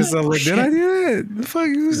question yourself, like, did I do that? The fuck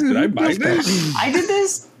did I buy this? I did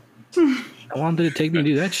this. How long did it take me to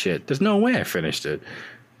do that shit? There's no way I finished it.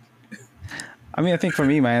 I mean, I think for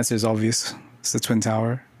me, my answer is obvious. It's the Twin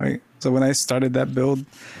Tower, right? So when I started that build,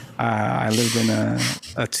 I lived in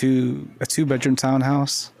a two bedroom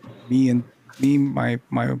townhouse. Me, my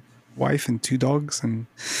wife, and 2 dogs. And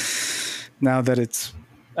now that it's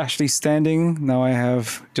actually standing, now I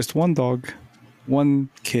have just 1 dog, 1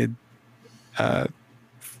 kid.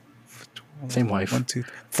 Same wife. 1, 2,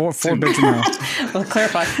 4 bedroom house. Let's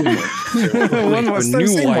clarify. A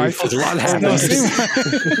new wife. A lot happens.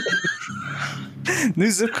 New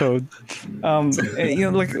zip code.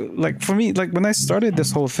 Like for me, like when I started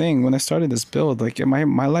this whole thing, when I started this build, like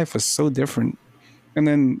my life was so different. And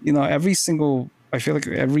then I feel like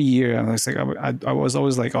every year I was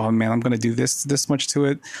always like, oh man, I'm gonna do this much to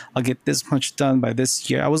it. I'll get this much done by this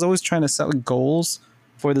year. I was always trying to set goals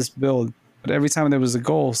for this build, but every time there was a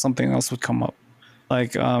goal, something else would come up.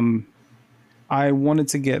 Like I wanted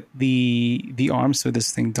to get the arms for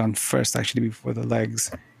this thing done first, actually, before the legs.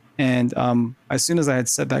 And as soon as I had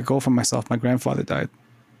set that goal for myself, my grandfather died.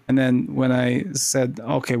 And then when I said,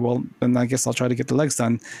 okay, well, then I guess I'll try to get the legs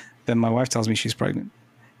done, then my wife tells me she's pregnant.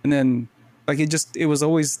 And then like it was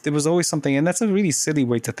always something, and that's a really silly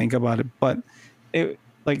way to think about it, but it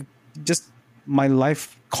like just my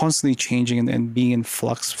life constantly changing and being in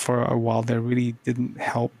flux for a while there really didn't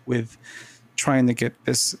help with trying to get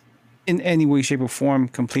this in any way, shape, or form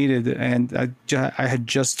completed. And I had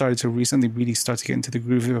just started to recently really start to get into the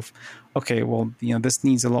groove of, okay, well, this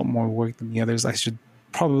needs a lot more work than the others. I should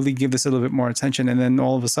probably give this a little bit more attention. And then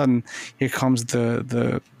all of a sudden, here comes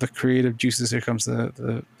the creative juices. Here comes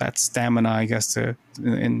that stamina, I guess,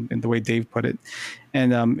 in the way Dave put it.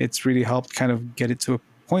 And it's really helped kind of get it to a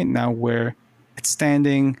point now where it's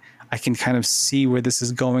standing. I can kind of see where this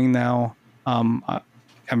is going now. I'm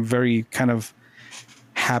very kind of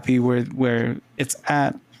happy where it's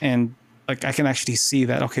at, and like I can actually see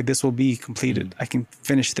that, okay, this will be completed. I can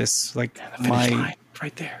finish this. Like my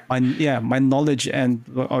right there. My knowledge and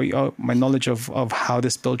my knowledge of how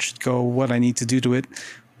this build should go, what I need to do to it,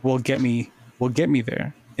 will get me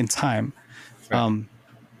there in time. Right.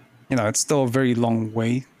 It's still a very long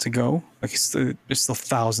way to go. Like there's still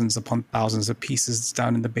thousands upon thousands of pieces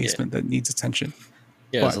down in the basement that needs attention.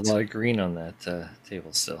 Yeah, there's a lot of green on that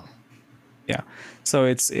table still. Yeah, so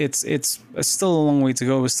it's still a long way to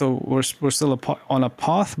go. We're still on a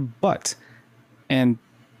path, but I'm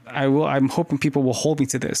hoping people will hold me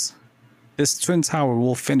to this. This Twin Tower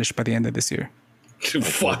will finish by the end of this year.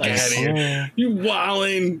 Fuck out of here! You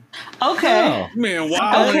wildin'? Okay, man,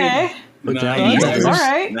 wildin'. Okay. All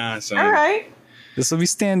right. Nah, son. All right. This will be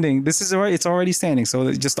standing. This is already. It's already standing.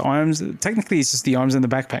 So just the arms. Technically, it's just the arms in the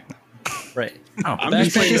backpack now. Right. Oh, I'm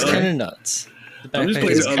just playing kind of nuts. I'm just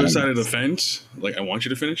playing the other side of the fence. Like, I want you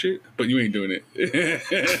to finish it, but you ain't doing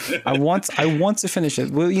it. I want to finish it.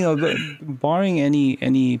 Well, barring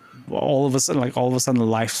any all of a sudden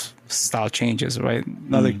lifestyle changes, right?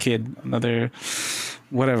 Another kid, another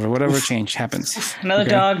whatever change happens. Another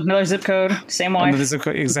dog, another zip code, same wife. Another zip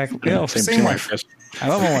code, exactly. Yeah, same wife. I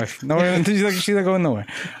love my wife. Nowhere, she's not going nowhere.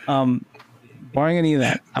 Barring any of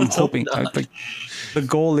that, I'm hoping. Like, the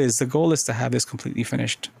goal is to have this completely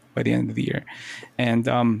finished by the end of the year, and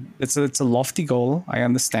it's a lofty goal. I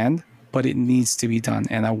understand, but it needs to be done,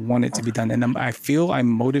 and I want it to be done. And I feel I'm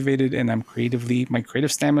motivated, and my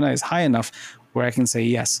creative stamina is high enough where I can say,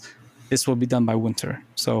 yes, this will be done by winter.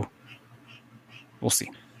 So we'll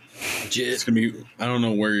see. It's gonna be. I don't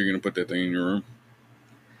know where you're gonna put that thing in your room.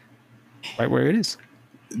 Right where it is.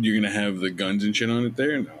 You're gonna have the guns and shit on it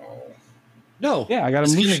there? No. Yeah, I got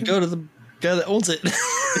to move. Go to the guy that owns it.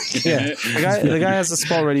 Yeah, the guy has a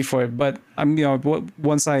spot ready for it, but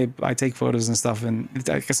once I take photos and stuff, and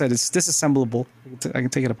like I said, it's disassemblable. I can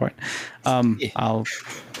take it apart. I'll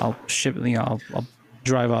ship it. I'll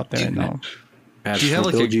drive out there and I'll. Do you have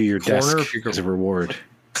like build you your desk as a reward?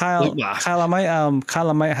 Kyle, I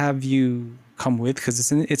might have you come with because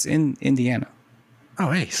it's in Indiana.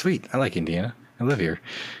 Oh, hey, sweet! I like Indiana. I live here.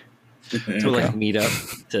 So like meet up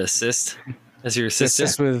to assist as your assistant.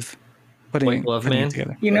 Assist with putting man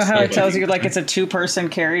together. You know how it tells you like it's a 2-person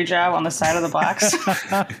carry job on the side of the box.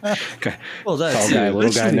 Okay. Well, that's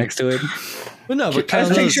little guy next to it. Well, no, but I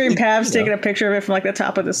was picturing Pavs taking a picture of it from like the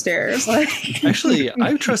top of the stairs. Actually,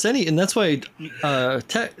 I trust any, and that's why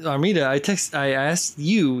Armida, I asked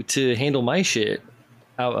you to handle my shit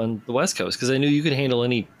out on the West Coast because I knew you could handle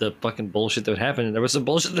the fucking bullshit that would happen, and there was some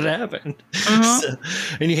bullshit that happened. So,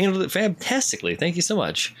 and you handled it fantastically. Thank you so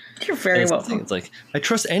much. You're very welcome. It's like I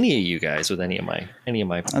trust any of you guys with any of my. Don't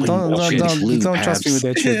trust me with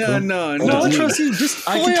that shit. Yeah, no, I trust you.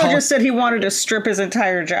 Julio just said he wanted to strip his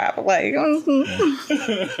entire job. Like, but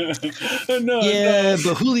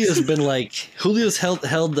Julio's held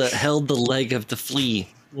the leg of the flea.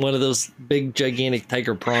 One of those big, gigantic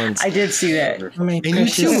tiger prawns. I did see that. And you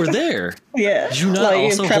two were there. Yeah. Did you not like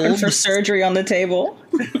also prepping for surgery on the table.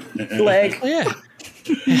 Like. Yeah.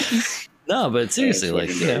 No, but seriously,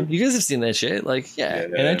 you guys have seen that shit. Like,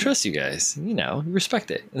 and I trust you guys. You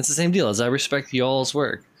respect it. And it's the same deal as I respect y'all's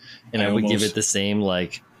work. And I would give it the same,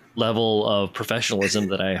 level of professionalism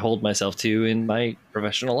that I hold myself to in my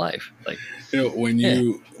professional life. Like, when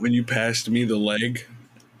you passed me the leg,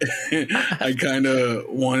 I kind of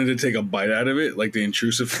wanted to take a bite out of it, like the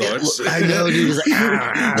intrusive thoughts. I know, dude. It was like,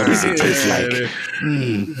 what does it taste like?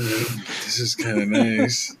 This is kind of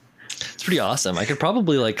nice. It's pretty awesome. I could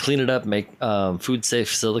probably clean it up, make food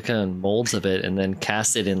safe silicone molds of it, and then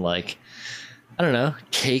cast it in I don't know,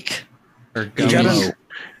 cake or gummy.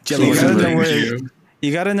 You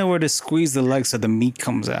You gotta know where to squeeze the leg so the meat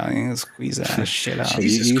comes out. You squeeze that shit out. You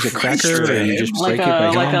use a cracker and you just break it by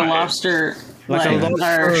like a lobster leg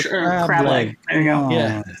or crab leg. There you go.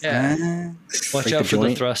 Yeah. Watch out for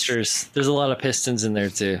the thrusters. There's a lot of pistons in there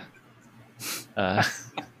too.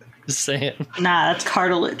 Just saying. Nah, that's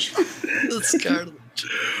cartilage. That's cartilage.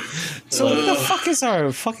 So what the fuck is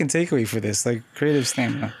our fucking takeaway for this? Like creative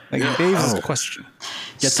stamina. Like Dave's question.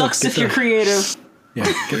 Sucks if you're creative. Yeah,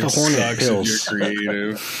 get the hornet pills. You're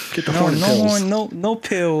creative. Get the hornet pills. No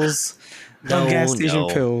pills. No gas station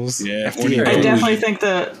pills. Yeah, I definitely think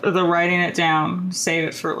the writing it down, save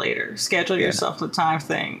it for later, schedule yourself the time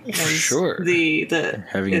thing. Sure. The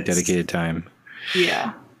having a dedicated time.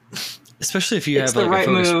 Yeah. Especially if you have like a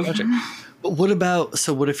focused project. But what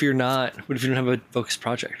if you don't have a focused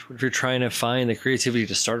project? What if you're trying to find the creativity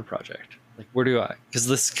to start a project? Like, where do I? Because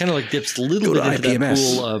this kind of like dips a little bit into that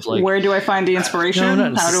pool of like, where do I find the inspiration? No,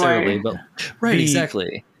 not necessarily, but right,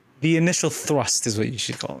 exactly. The initial thrust is what you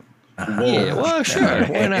should call it. Yeah, well, sure.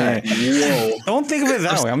 Why not? Whoa. Don't think of it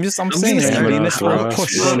that way. I'm saying the initial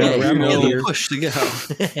push. Push to go.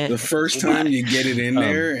 The first time you get it in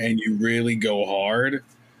there and you really go hard,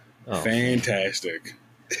 fantastic.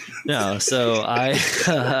 No, so I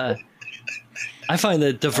find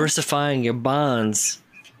that diversifying your bonds,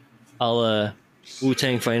 a la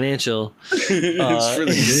Wu-Tang Financial, is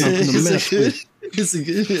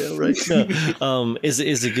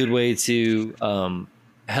a good way to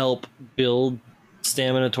help build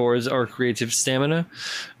stamina towards our creative stamina,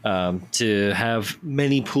 to have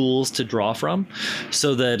many pools to draw from,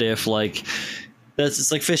 so that if like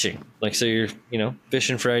it's like fishing, like so you're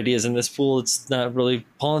fishing for ideas in this pool, it's not really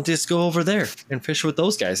pulling, just go over there and fish with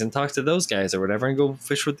those guys and talk to those guys or whatever, and go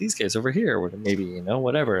fish with these guys over here, or maybe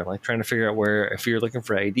whatever, like trying to figure out where, if you're looking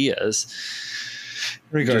for ideas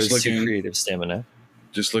in regards to creative stamina,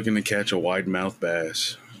 just looking to catch a wide mouth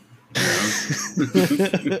bass.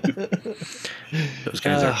 Those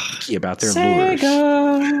guys are picky about their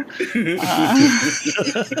Sega.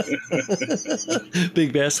 lures.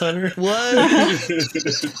 Big bass hunter. What?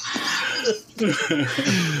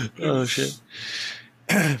 Oh shit.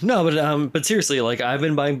 No, but seriously, like I've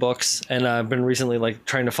been buying books, and I've been recently like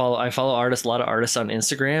trying to follow. I follow a lot of artists on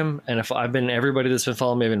Instagram, and everybody that's been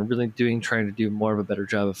following me, I've been really trying to do more of a better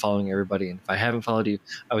job of following everybody. And if I haven't followed you,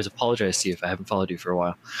 I always apologize to you if I haven't followed you for a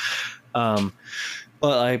while.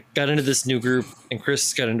 But I got into this new group, and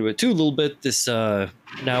Chris got into it too a little bit. This Now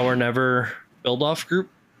or Never build off group.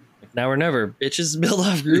 Now or Never bitches build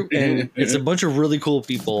off group, and it's a bunch of really cool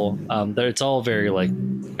people. That it's all very like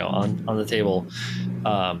on the table,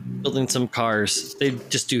 building some cars. They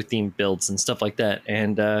just do themed builds and stuff like that,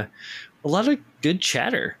 and a lot of good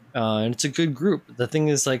chatter. And it's a good group. The thing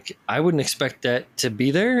is, like, I wouldn't expect that to be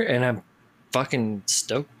there, and I'm fucking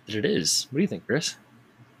stoked that it is. What do you think, Chris?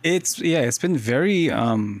 It's been very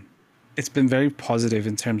positive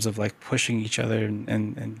in terms of like pushing each other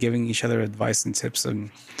and giving each other advice and tips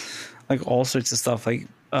and like all sorts of stuff. Like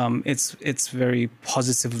it's very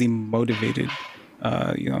positively motivated.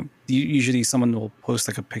 Usually someone will post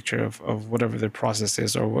like a picture of whatever their process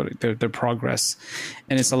is or what their progress,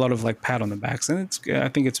 and it's a lot of like pat on the backs, and I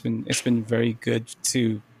think it's been very good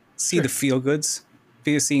to see the feel goods,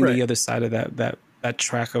 seeing the other side of that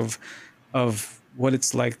track of what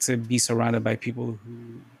it's like to be surrounded by people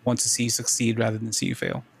who want to see you succeed rather than see you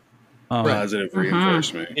fail. Positive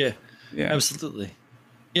reinforcement. Yeah, absolutely.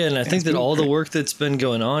 Yeah, and I think that all the work that's been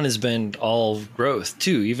going on has been all growth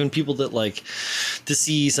too. Even people that like to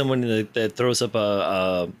see someone that throws up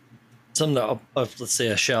let's say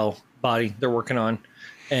a shell body they're working on,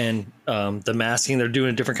 and the masking, they're doing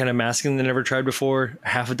a different kind of masking they never tried before.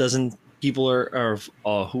 Half a dozen people are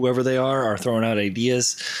whoever they are throwing out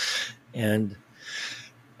ideas, and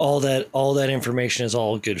all that information is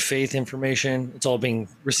all good faith information. It's all being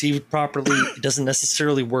received properly. It doesn't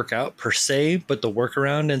necessarily work out per se, but the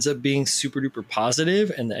workaround ends up being super duper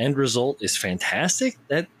positive, and the end result is fantastic.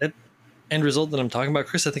 That end result that I'm talking about,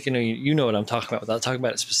 Chris, I think you know what I'm talking about without talking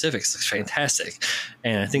about it specifics. It's fantastic,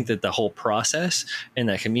 and I think that the whole process and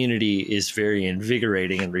that community is very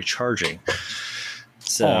invigorating and recharging.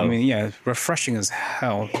 So I mean, refreshing as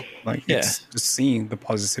hell. Like it's just seeing the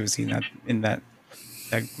positivity in that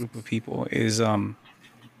group of people is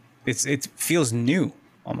it feels new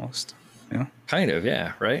almost, kind of,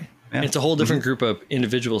 right? It's a whole different group of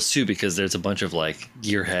individuals too, because there's a bunch of like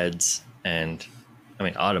gearheads and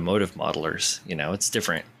automotive modelers. It's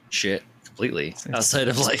different shit completely outside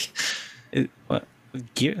of like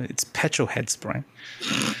gear. It's petrol heads, Brian.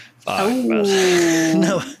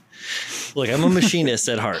 No, look, I'm a machinist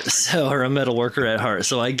at heart, or a metal worker at heart,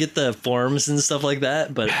 so I get the forms and stuff like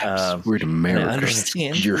that. But we're in America. I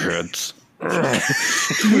understand Gearheads.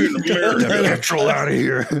 Petrol out of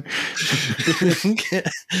here.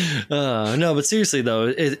 No, but seriously though,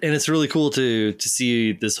 and it's really cool to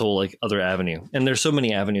see this whole like other avenue, and there's so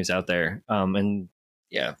many avenues out there. And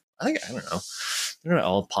yeah, I don't know, they're not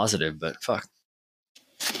all positive, but fuck.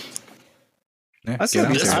 Yeah, I'll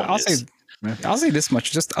say this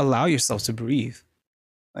much: just allow yourself to breathe.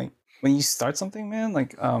 Like when you start something, man,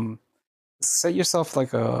 like set yourself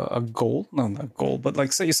like a goal, no, not a goal, but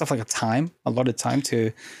like set yourself like a lot of time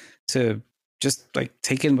to just like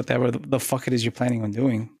take in whatever the fuck it is you're planning on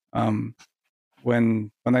doing.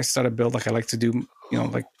 When I start a build, like I like to do,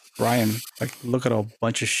 like Ryan, like look at a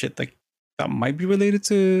bunch of shit like that might be related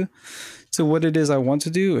to what it is I want to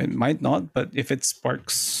do. It might not, but if it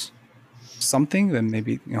sparks something, then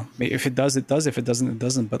maybe, if it does, it does. If it doesn't, it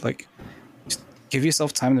doesn't. But like, just give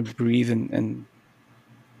yourself time to breathe and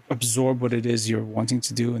absorb what it is you're wanting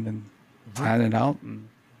to do, and then plan it out, and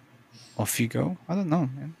off you go. I don't know,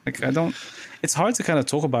 man. Like it's hard to kind of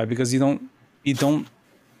talk about it because you don't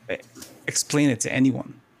explain it to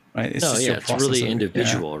anyone, right? It's it's really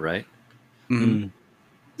individual, right? Mm-hmm.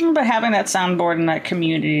 But having that soundboard and that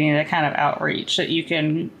community and that kind of outreach that you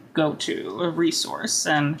can go to, a resource,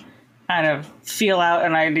 and kind of feel out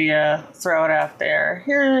an idea, throw it out there.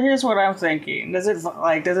 Here's what I'm thinking. Does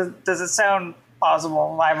it sound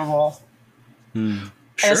plausible, livable?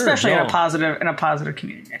 Sure, especially in a positive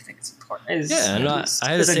community, I think it's important. I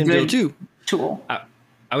had the same deal too. Tool.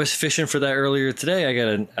 I was fishing for that earlier today. I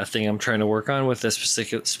got a thing I'm trying to work on with a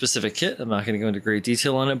specific kit. I'm not going to go into great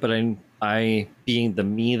detail on it, but I being the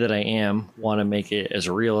me that I am, want to make it as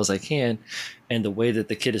real as I can, and the way that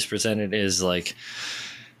the kit is presented is like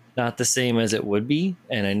not the same as it would be,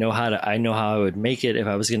 and I know how I would make it if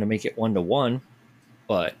I was going to make it 1-to-1,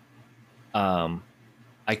 but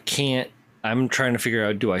I can't. I'm trying to figure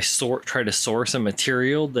out, do I try to source a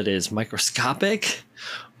material that is microscopic,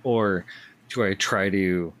 or do I try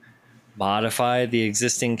to modify the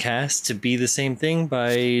existing cast to be the same thing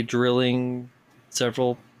by drilling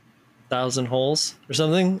several thousand holes or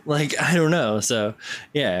something? Like, I don't know. So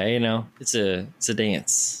yeah, it's a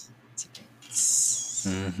dance. It's a dance.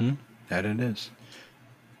 Mm-hmm. That it is.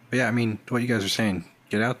 But yeah, I mean, what you guys are saying,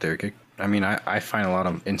 get out there. I find a lot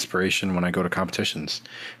of inspiration when I go to competitions,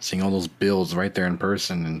 seeing all those builds right there in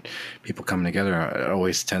person and people coming together. It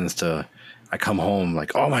always tends to, I come home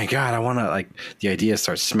like, oh my God, I want to, like, the ideas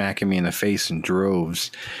start smacking me in the face in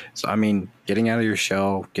droves. So, I mean, getting out of your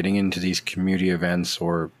shell, getting into these community events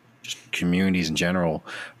or just communities in general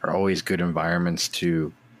are always good environments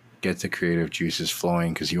to get the creative juices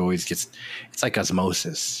flowing, because you always get, it's like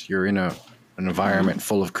osmosis. You're in an environment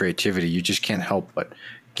full of creativity. You just can't help but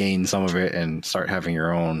gain some of it and start having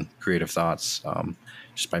your own creative thoughts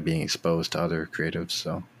just by being exposed to other creatives.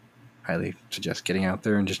 So highly suggest getting out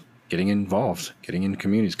there and just getting involved, getting in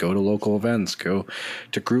communities, go to local events, go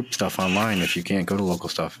to group stuff online. If you can't go to local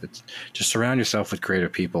stuff, it's just surround yourself with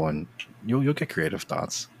creative people and you'll get creative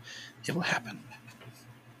thoughts. It will happen.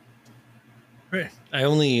 Right. I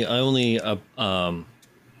only what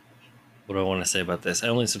do I want to say about this? I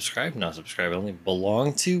only I only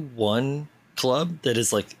belong to one club that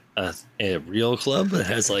is like a real club that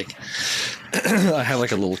has like I have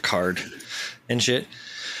like a little card and shit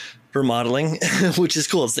for modeling, which is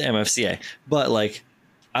cool. It's the MFCA, but like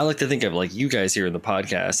I like to think of like you guys here in the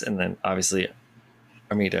podcast, and then obviously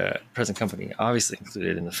present company obviously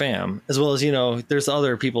included in the fam, as well as there's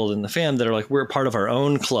other people in the fam that are like, we're part of our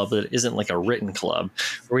own club that isn't like a written club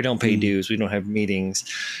where we don't pay dues, we don't have meetings,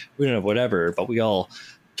 we don't have whatever, but we all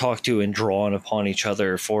talk to and draw on upon each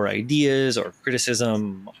other for ideas or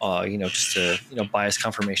criticism, just to bias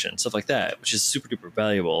confirmation, stuff like that, which is super duper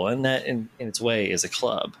valuable. And that in its way is a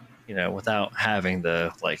club, without having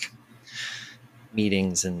the like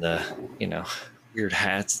meetings and the weird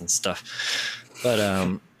hats and stuff. But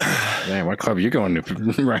man, what club are you going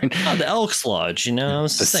to, Ryan? The Elks Lodge, the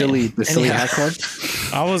silly hat club.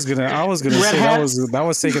 I was gonna say that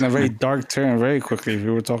was taking a very dark turn very quickly. If we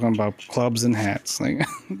were talking about clubs and hats, like.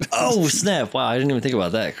 Oh snap! Wow, I didn't even think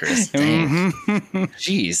about that, Chris. Dang.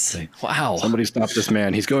 Jeez! Wow! Somebody stop this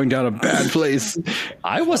man. He's going down a bad place.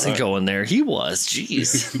 I wasn't going there. He was.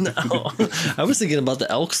 Jeez! No, I was thinking about the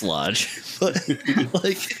Elks Lodge, but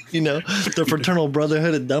like the fraternal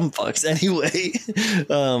brotherhood of dumb fucks. Anyway.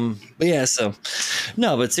 But yeah, so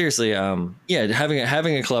no, but seriously, having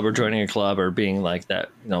a club or joining a club or being like that,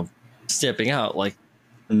 stepping out, like,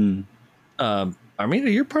 Armina,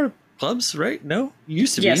 you're part of clubs, right? No, you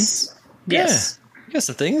used to be. Yes. Yeah, you got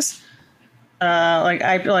some things.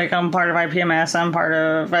 I'm part of IPMS. I'm part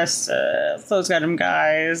of those Gundam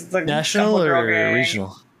guys. The national or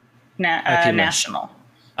regional? National.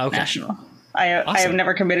 Okay. National. I have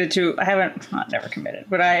never committed to. I haven't not never committed,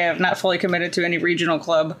 but I have not fully committed to any regional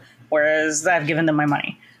club. Whereas I've given them my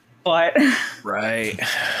money, but right.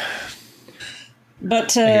 But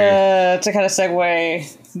to kind of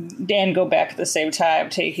segue and go back at the same time,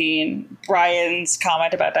 taking Brian's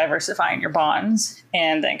comment about diversifying your bonds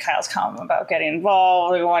and then Kyle's comment about getting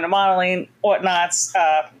involved, going to modeling, whatnots,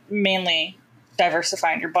 mainly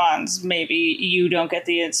diversifying your bonds. Maybe you don't get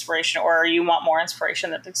the inspiration or you want more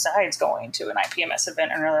inspiration that besides going to an IPMS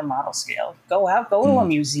event or another model scale. Go out, go to a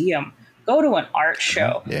museum, go to an art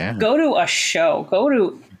show, go to a show, go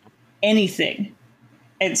to anything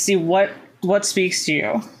and see what speaks to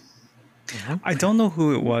you. I don't know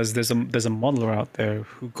who it was. There's a modeler out there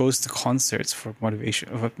who goes to concerts for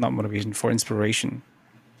for inspiration.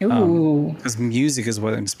 Ooh. Because music is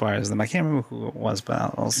what inspires them. I can't remember who it was, but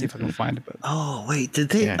I'll see if I can find it. But oh wait, did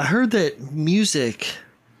they? Yeah. I heard that music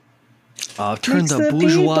turned the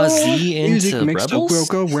bourgeoisie into makes rebels. The world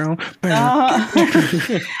go round.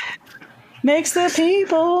 Makes the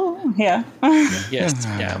people. Yeah. Yes.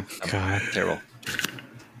 Yeah. God. Terrible.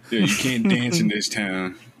 Dude, you can't dance in this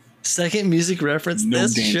town. Second music reference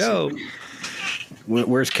this dancing. Show.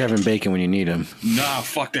 Where's Kevin Bacon when you need him? Nah,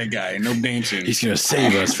 fuck that guy. No dancing. He's gonna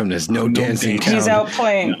save us from this no dancing town. He's out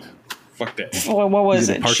playing. No, fuck that. What was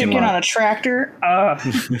it? Chicken on a tractor?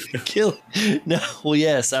 Kill. No. Well,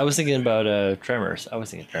 yes. I was thinking about Tremors.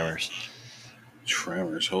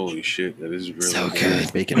 Tremors. Holy shit. That is really so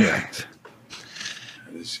good. Bacon effect.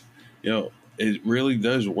 It really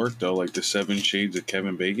does work though. Like the 7 Shades of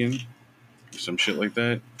Kevin Bacon. Some shit like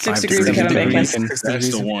that. 6 degrees of Kevin Bacon.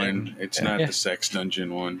 That's the one. It's not the sex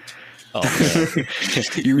dungeon one. Oh,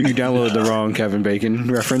 you downloaded the wrong Kevin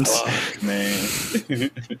Bacon reference. Oh,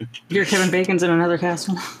 man. Your Kevin Bacon's in another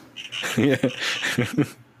castle. Yeah.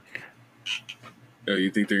 Oh,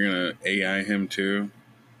 you think they're gonna AI him too?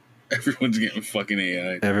 Everyone's getting fucking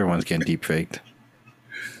AI. Everyone's getting deep faked.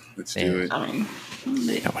 Let's do it. I mean,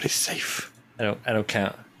 nobody's safe. I don't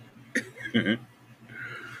count.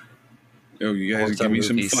 Oh, you guys give me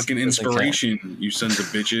some fucking inspiration, you sons of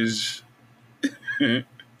bitches. I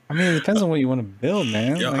mean, it depends on what you want to build,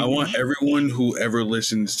 man. Yeah, I want everyone who ever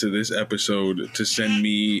listens to this episode to send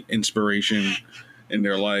me inspiration in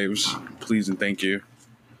their lives. Please and thank you.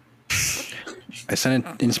 I send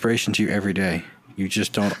inspiration to you every day. You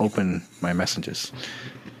just don't open my messages.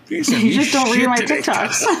 You just don't read my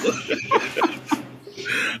TikToks.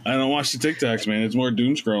 I don't watch the TikToks, man. It's more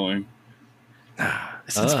doom scrolling.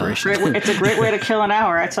 It's inspiration. It's a great way to kill an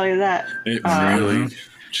hour, I tell you that. It really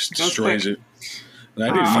just destroys it. I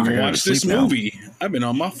didn't even watch this movie. I've been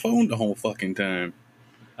on my phone the whole fucking time.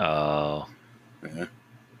 Oh. Yeah.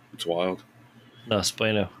 It's wild. No,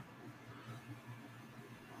 bueno.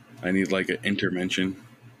 I need like an intervention.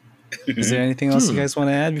 Is there anything else you guys want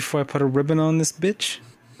to add before I put a ribbon on this bitch?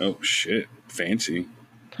 Oh, shit. Fancy.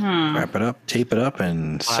 Wrap it up, tape it up,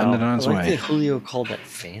 and send it on its way. I like that Julio called that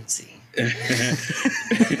fancy. You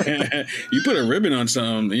put a ribbon on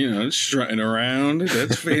something, it's strutting around.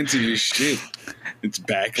 That's fancy as shit. It's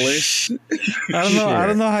backless. I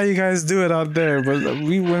don't know how you guys do it out there, but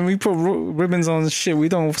when we put ribbons on shit, we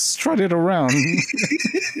don't strut it around.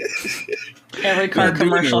 Every car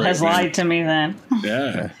commercial has lied to me then.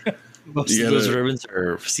 Yeah. Most of those ribbons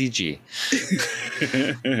are CG.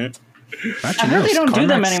 I heard they don't do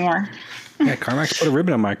them anymore. Yeah, CarMax put a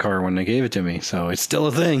ribbon on my car when they gave it to me, so it's still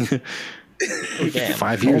a thing.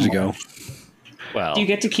 5 years ago. Well, do you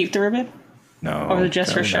get to keep the ribbon? No. Or was it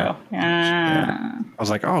just for show? Yeah. I was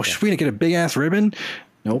like, oh, should we get a big ass ribbon?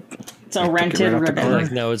 Nope. It's a rented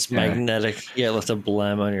ribbon. No, it's magnetic. Yeah, it left a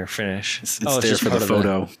blem on your finish. It's there just for the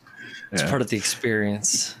photo. It's part of the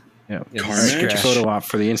experience. Yeah. CarMax photo op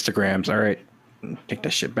for the Instagrams. All right. Take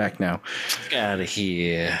that shit back now. Get out of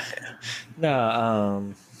here.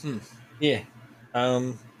 No, yeah.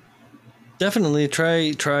 Definitely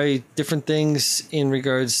try different things in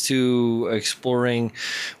regards to exploring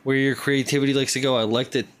where your creativity likes to go. I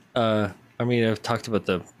liked it. I've talked about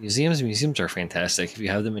the museums. Museums are fantastic if you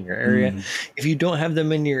have them in your area. If you don't have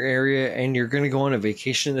them in your area and you're going to go on a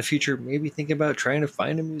vacation in the future, maybe think about trying to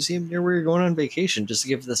find a museum near where you're going on vacation, just to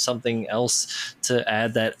give this something else to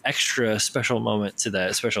add that extra special moment to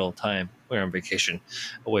that special time when you're on vacation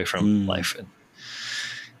away from life and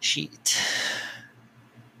shit.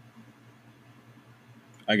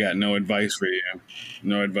 I got no advice for you.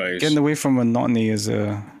 No advice. Getting away from monotony is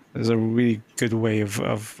a really good way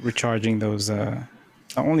of recharging those not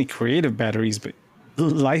only creative batteries but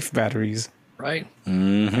life batteries. Right.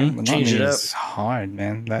 Mm-hmm. Change it up. It's hard,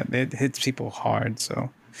 man. That it hits people hard. So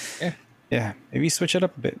yeah, maybe switch it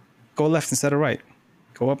up a bit. Go left instead of right.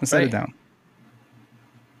 Go up instead of down.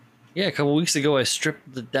 Yeah, a couple weeks ago, I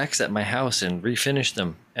stripped the decks at my house and refinished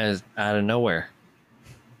them out of nowhere.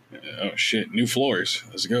 Oh shit! New floors.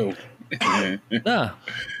 Let's go. Nah,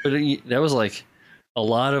 but that was like a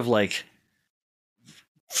lot of like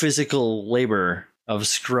physical labor of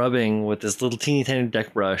scrubbing with this little teeny tiny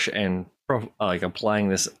deck brush and like applying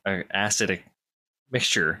this acidic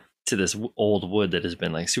mixture to this old wood that has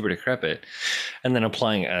been like super decrepit, and then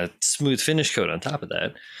applying a smooth finish coat on top of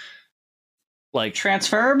that. Like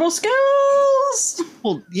transferable skills.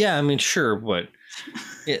 Well, yeah, I mean, sure, but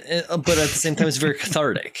at the same time, it's very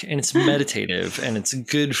cathartic and it's meditative and it's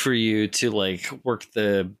good for you to like work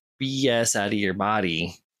the BS out of your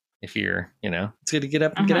body. If you're, it's good to get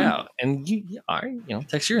up and get out. And you are,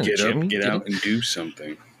 Tex, you're in the gym. Get out and do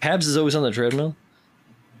something. Habs is always on the treadmill.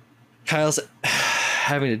 Kyle's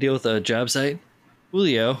having to deal with a job site.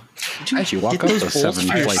 Julio, did you walk up those 7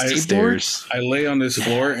 flights of stairs? I lay on this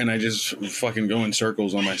floor and I just fucking go in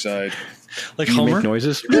circles on my side. Like you Homer? make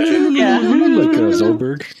noises? Yeah. Like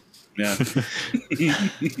Zoidberg? Yeah.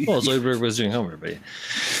 Well, Zoidberg was doing Homer, but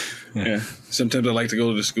yeah. Sometimes I like to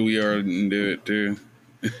go to the schoolyard and do it too.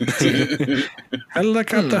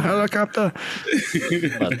 Helicopter. About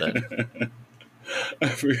that. I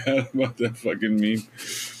forgot about that fucking meme.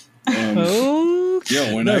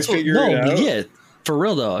 Yeah, when I figure it out. Yeah, for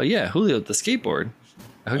real though. Yeah, Julio, the skateboard.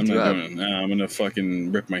 I'm gonna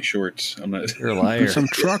fucking rip my shorts. I'm not. You're a liar. Put some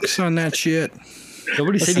trucks on that shit.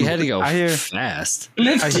 Nobody said you had to go fast.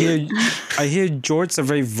 I hear jorts are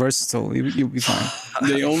very versatile. You'll be fine.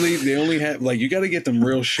 They only have you got to get them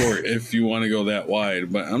real short if you want to go that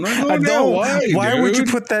wide. But I'm not going that wide. Why would you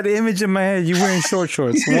put that image in my head? You wearing short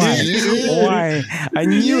shorts? Why? I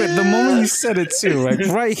knew it the moment you said it too. Like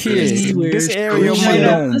right here, this area of my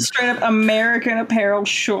dome. Straight up American Apparel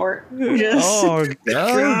short. Oh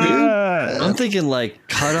god! I'm thinking like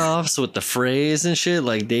cutoffs with the phrase and shit,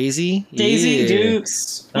 like Daisy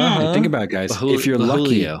Dukes. Think about it, guys. If you're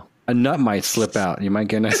lucky, a nut might slip out. You might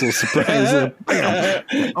get a nice little surprise.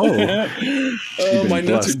 My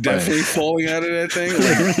nuts are definitely falling out of that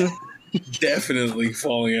thing. Definitely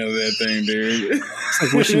falling out of that thing, dude. It's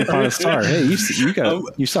like wishing upon a star. Hey, you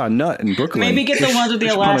saw a nut in Brooklyn. Maybe get the ones with the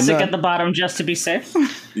elastic at the bottom just to be safe.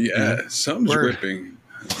 Yeah, something's ripping.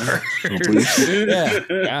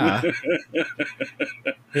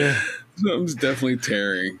 Yeah. Something's definitely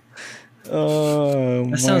tearing. Oh,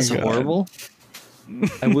 that sounds horrible.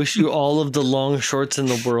 I wish you all of the long shorts in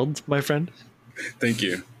the world, my friend. Thank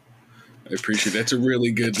you. I appreciate it. That's a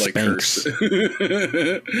really good curse.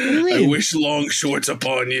 I wish long shorts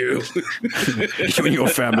upon you. You and your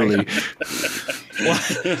family.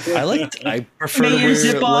 I prefer May to your wear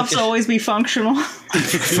zip offs always be functional. I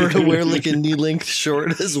prefer to wear like a knee length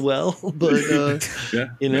short as well, but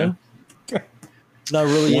not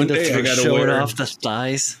really One into day I gotta showing wear- off the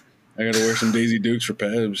thighs. I gotta wear some Daisy Dukes for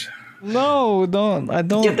Pebs. No, don't. I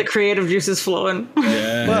don't. Get the creative juices flowing.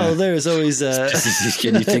 Yeah. Well, there's always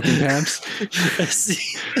Can you thinking, Pabs?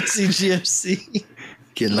 CGMC.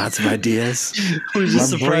 Getting lots of ideas.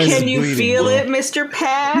 Can you feel it, Mr.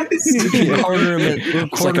 Pabs?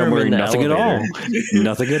 Looks like I'm wearing nothing at all.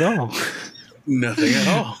 Nothing at all. Nothing at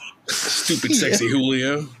all. Stupid, sexy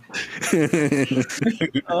Julio.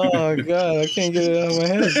 Oh god, I can't get it out of my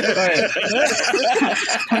head.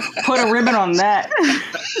 Put a ribbon on that.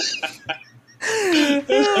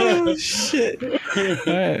 Oh shit! All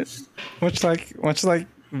right, much like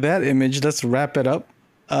that image. Let's wrap it up.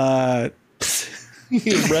 You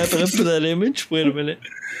wrap it up for that image? Wait a minute.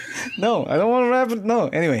 No, I don't want to wrap it. No.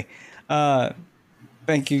 Anyway,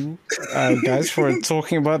 thank you, guys, for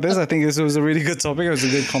talking about this. I think this was a really good topic. It was a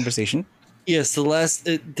good conversation. Yes,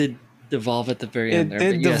 it did devolve at the very end. It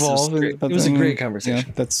did devolve. It was a great conversation.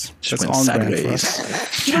 Yeah, that's on brand for us.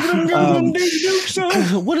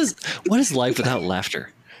 What is life without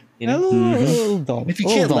laughter? You know? Mm-hmm. If you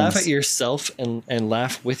can't laugh at yourself and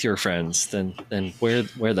laugh with your friends, then where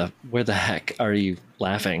the heck are you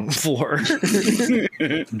laughing for?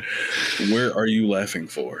 Where are you laughing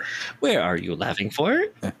for? Where are you laughing for?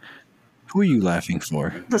 Who are you laughing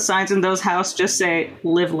for? The signs in those houses just say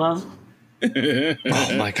 "Live, love."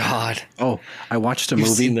 Oh my god! Oh, I watched a You've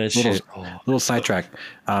movie. seen that shit. Little sidetrack.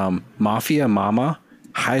 Mafia Mama,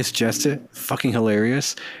 highest gested, fucking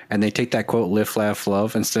hilarious. And they take that quote "live, laugh,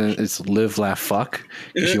 love" instead. It's "live, laugh, fuck."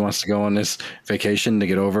 She wants to go on this vacation to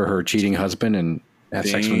get over her cheating husband and have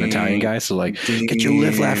sex with an Italian guy. So get your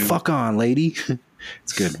live, laugh, fuck on, lady.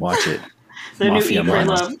 It's good. Watch it. The Mafia new Eat, Pray,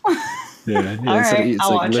 Love. Yeah. All right, it's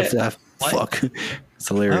I'll like watch live, it. laugh, fuck. It's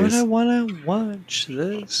hilarious. Why would I want to watch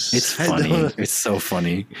this? It's funny. It's so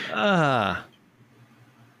funny.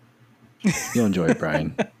 You'll enjoy it,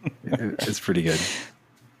 Brian. It's pretty good.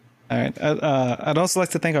 All right. I'd also like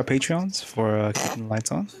to thank our Patreons for keeping the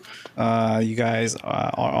lights on. You guys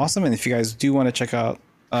are awesome. And if you guys do want to check out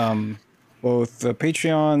both the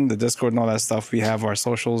Patreon, the Discord, and all that stuff, we have our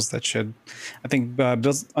socials that should, I think,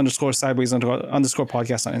 Build_sideways_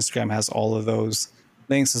 podcast on Instagram has all of those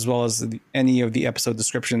links, as well as any of the episode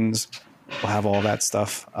descriptions. We'll have all that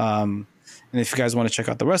stuff. And if you guys want to check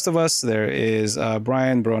out the rest of us, there is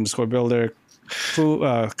Brian, bro_builder,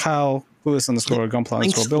 Kyle,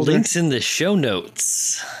 Gunpla_builder. Links in the show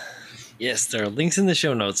notes. Yes, there are links in the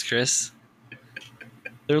show notes, Chris.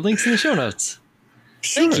 There are links in the show notes.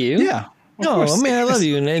 Sure. Thank you. Yeah. No, man, I love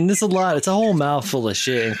you. And this is a lot. It's a whole mouthful of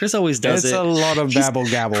shit. And Chris always does it. It's a lot of babble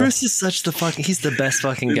gabble. Chris is such the fucking, he's the best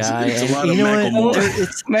fucking guy. It's a lot you of know what?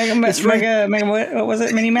 What was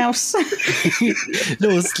it? Minnie Mouse? No,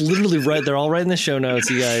 it's literally right. They're all right in the show notes,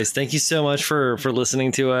 you guys. Thank you so much for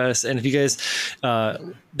listening to us. And if you guys,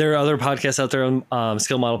 there are other podcasts out there on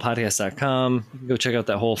skillmodelpodcast.com. You can go check out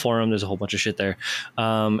that whole forum. There's a whole bunch of shit there.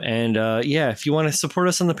 Yeah, if you want to support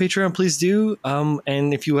us on the Patreon, please do.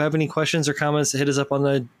 And if you have any questions or comments, hit us up on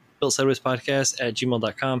the Built Sideways podcast at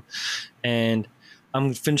gmail.com. And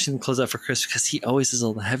I'm finishing the closeout for Chris because he always does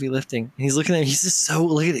all the heavy lifting. And he's looking at me. He's just so,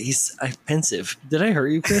 look at it. He's pensive. Did I hurt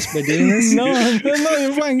you, Chris, by doing this? No,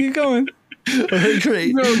 you're fine. Keep going.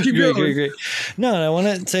 Great. No, keep going. Great. No, and I want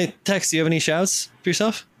to say, Tex, do you have any shouts for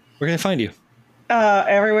yourself? We're going to find you.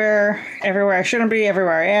 Everywhere I shouldn't be,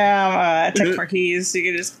 everywhere I am. Texmerquise, you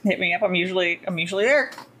can just hit me up. I'm usually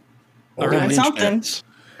there. Doing something.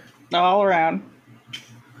 All around.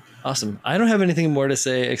 Awesome. I don't have anything more to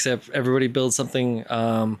say except everybody build something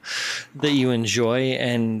that you enjoy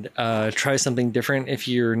and try something different if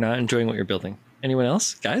you're not enjoying what you're building. Anyone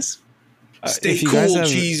else, guys? Stay cool,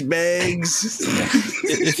 cheese bags.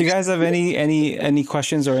 If you guys have any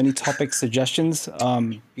questions or any topic suggestions,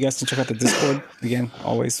 you guys can check out the Discord. Again,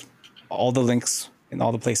 always all the links in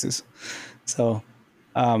all the places. So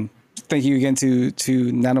thank you again to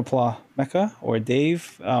Nanopla Mecca or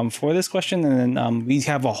Dave for this question. And then we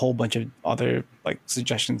have a whole bunch of other like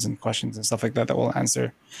suggestions and questions and stuff like that we'll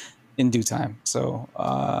answer in due time. So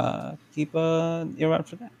keep an ear out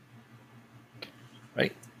for that.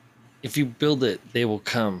 Right. If you build it, they will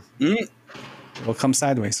come. It will come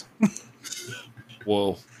sideways.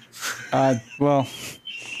 Whoa. Well,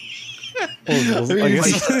 Come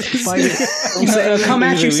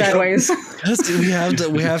at you sideways. We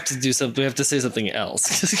have to do something. We have to say something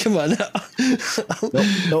else. Come on now.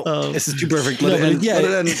 Nope. This is too perfect. Let it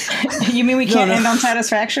end. You mean we can't end on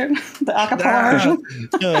satisfaction? The acapella version?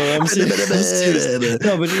 No, I'm serious.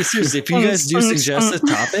 No, but seriously, if you guys do suggest a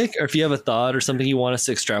topic, or if you have a thought or something you want us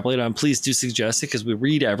to extrapolate on, please do suggest it, because we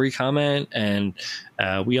read every comment and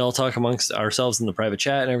we all talk amongst ourselves in the private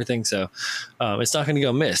chat and everything. So it's not going to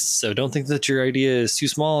go missed. So don't think that your idea is too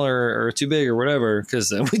small or too big or whatever,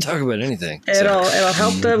 because we talk about anything. It'll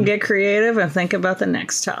help them get creative and think about the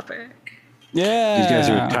next topic. Yeah. These guys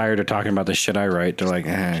are tired of talking about the shit I write. They're like,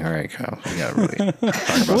 all right, Kyle, we gotta really talk about What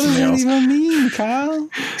something does that else. even mean, Kyle?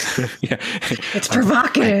 Yeah. It's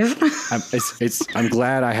provocative. I'm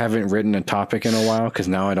glad I haven't written a topic in a while, because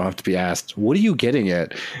now I don't have to be asked, what are you getting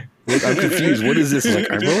at? I'm confused. What is this? Like,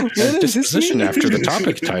 I wrote a disposition after the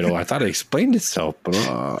topic title. I thought it explained itself, but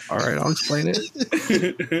all right, I'll explain it.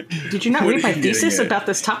 Did you not read my thesis about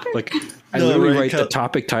this topic? Like, I literally write the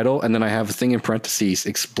topic title, and then I have a thing in parentheses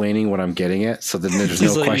explaining what I'm getting at, so then there's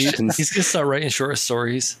no questions. He's gonna start writing short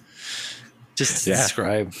stories. Just to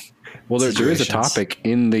describe. Well, there is a topic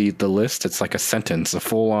in the list. It's like a sentence, a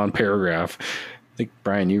full-on paragraph. I think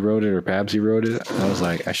Brian, you wrote it, or Babsy wrote it. And I was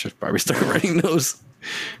like, I should probably start writing those.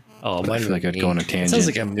 Oh, I feel like I'd go on a tangent. Sounds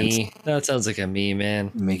like a me. That sounds like a me,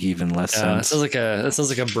 man. Make even less sense. That sounds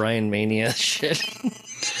like a Brian Mania shit.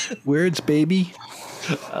 Words, baby.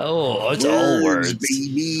 Oh, it's all words,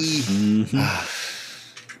 baby.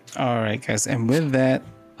 Mm-hmm. All right, guys. And with that,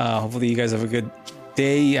 hopefully you guys have a good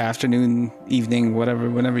day, afternoon, evening,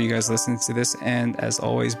 whenever you guys listen to this. And as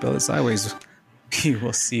always, build it sideways. We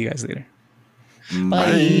will see you guys later.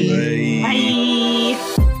 Bye. Bye.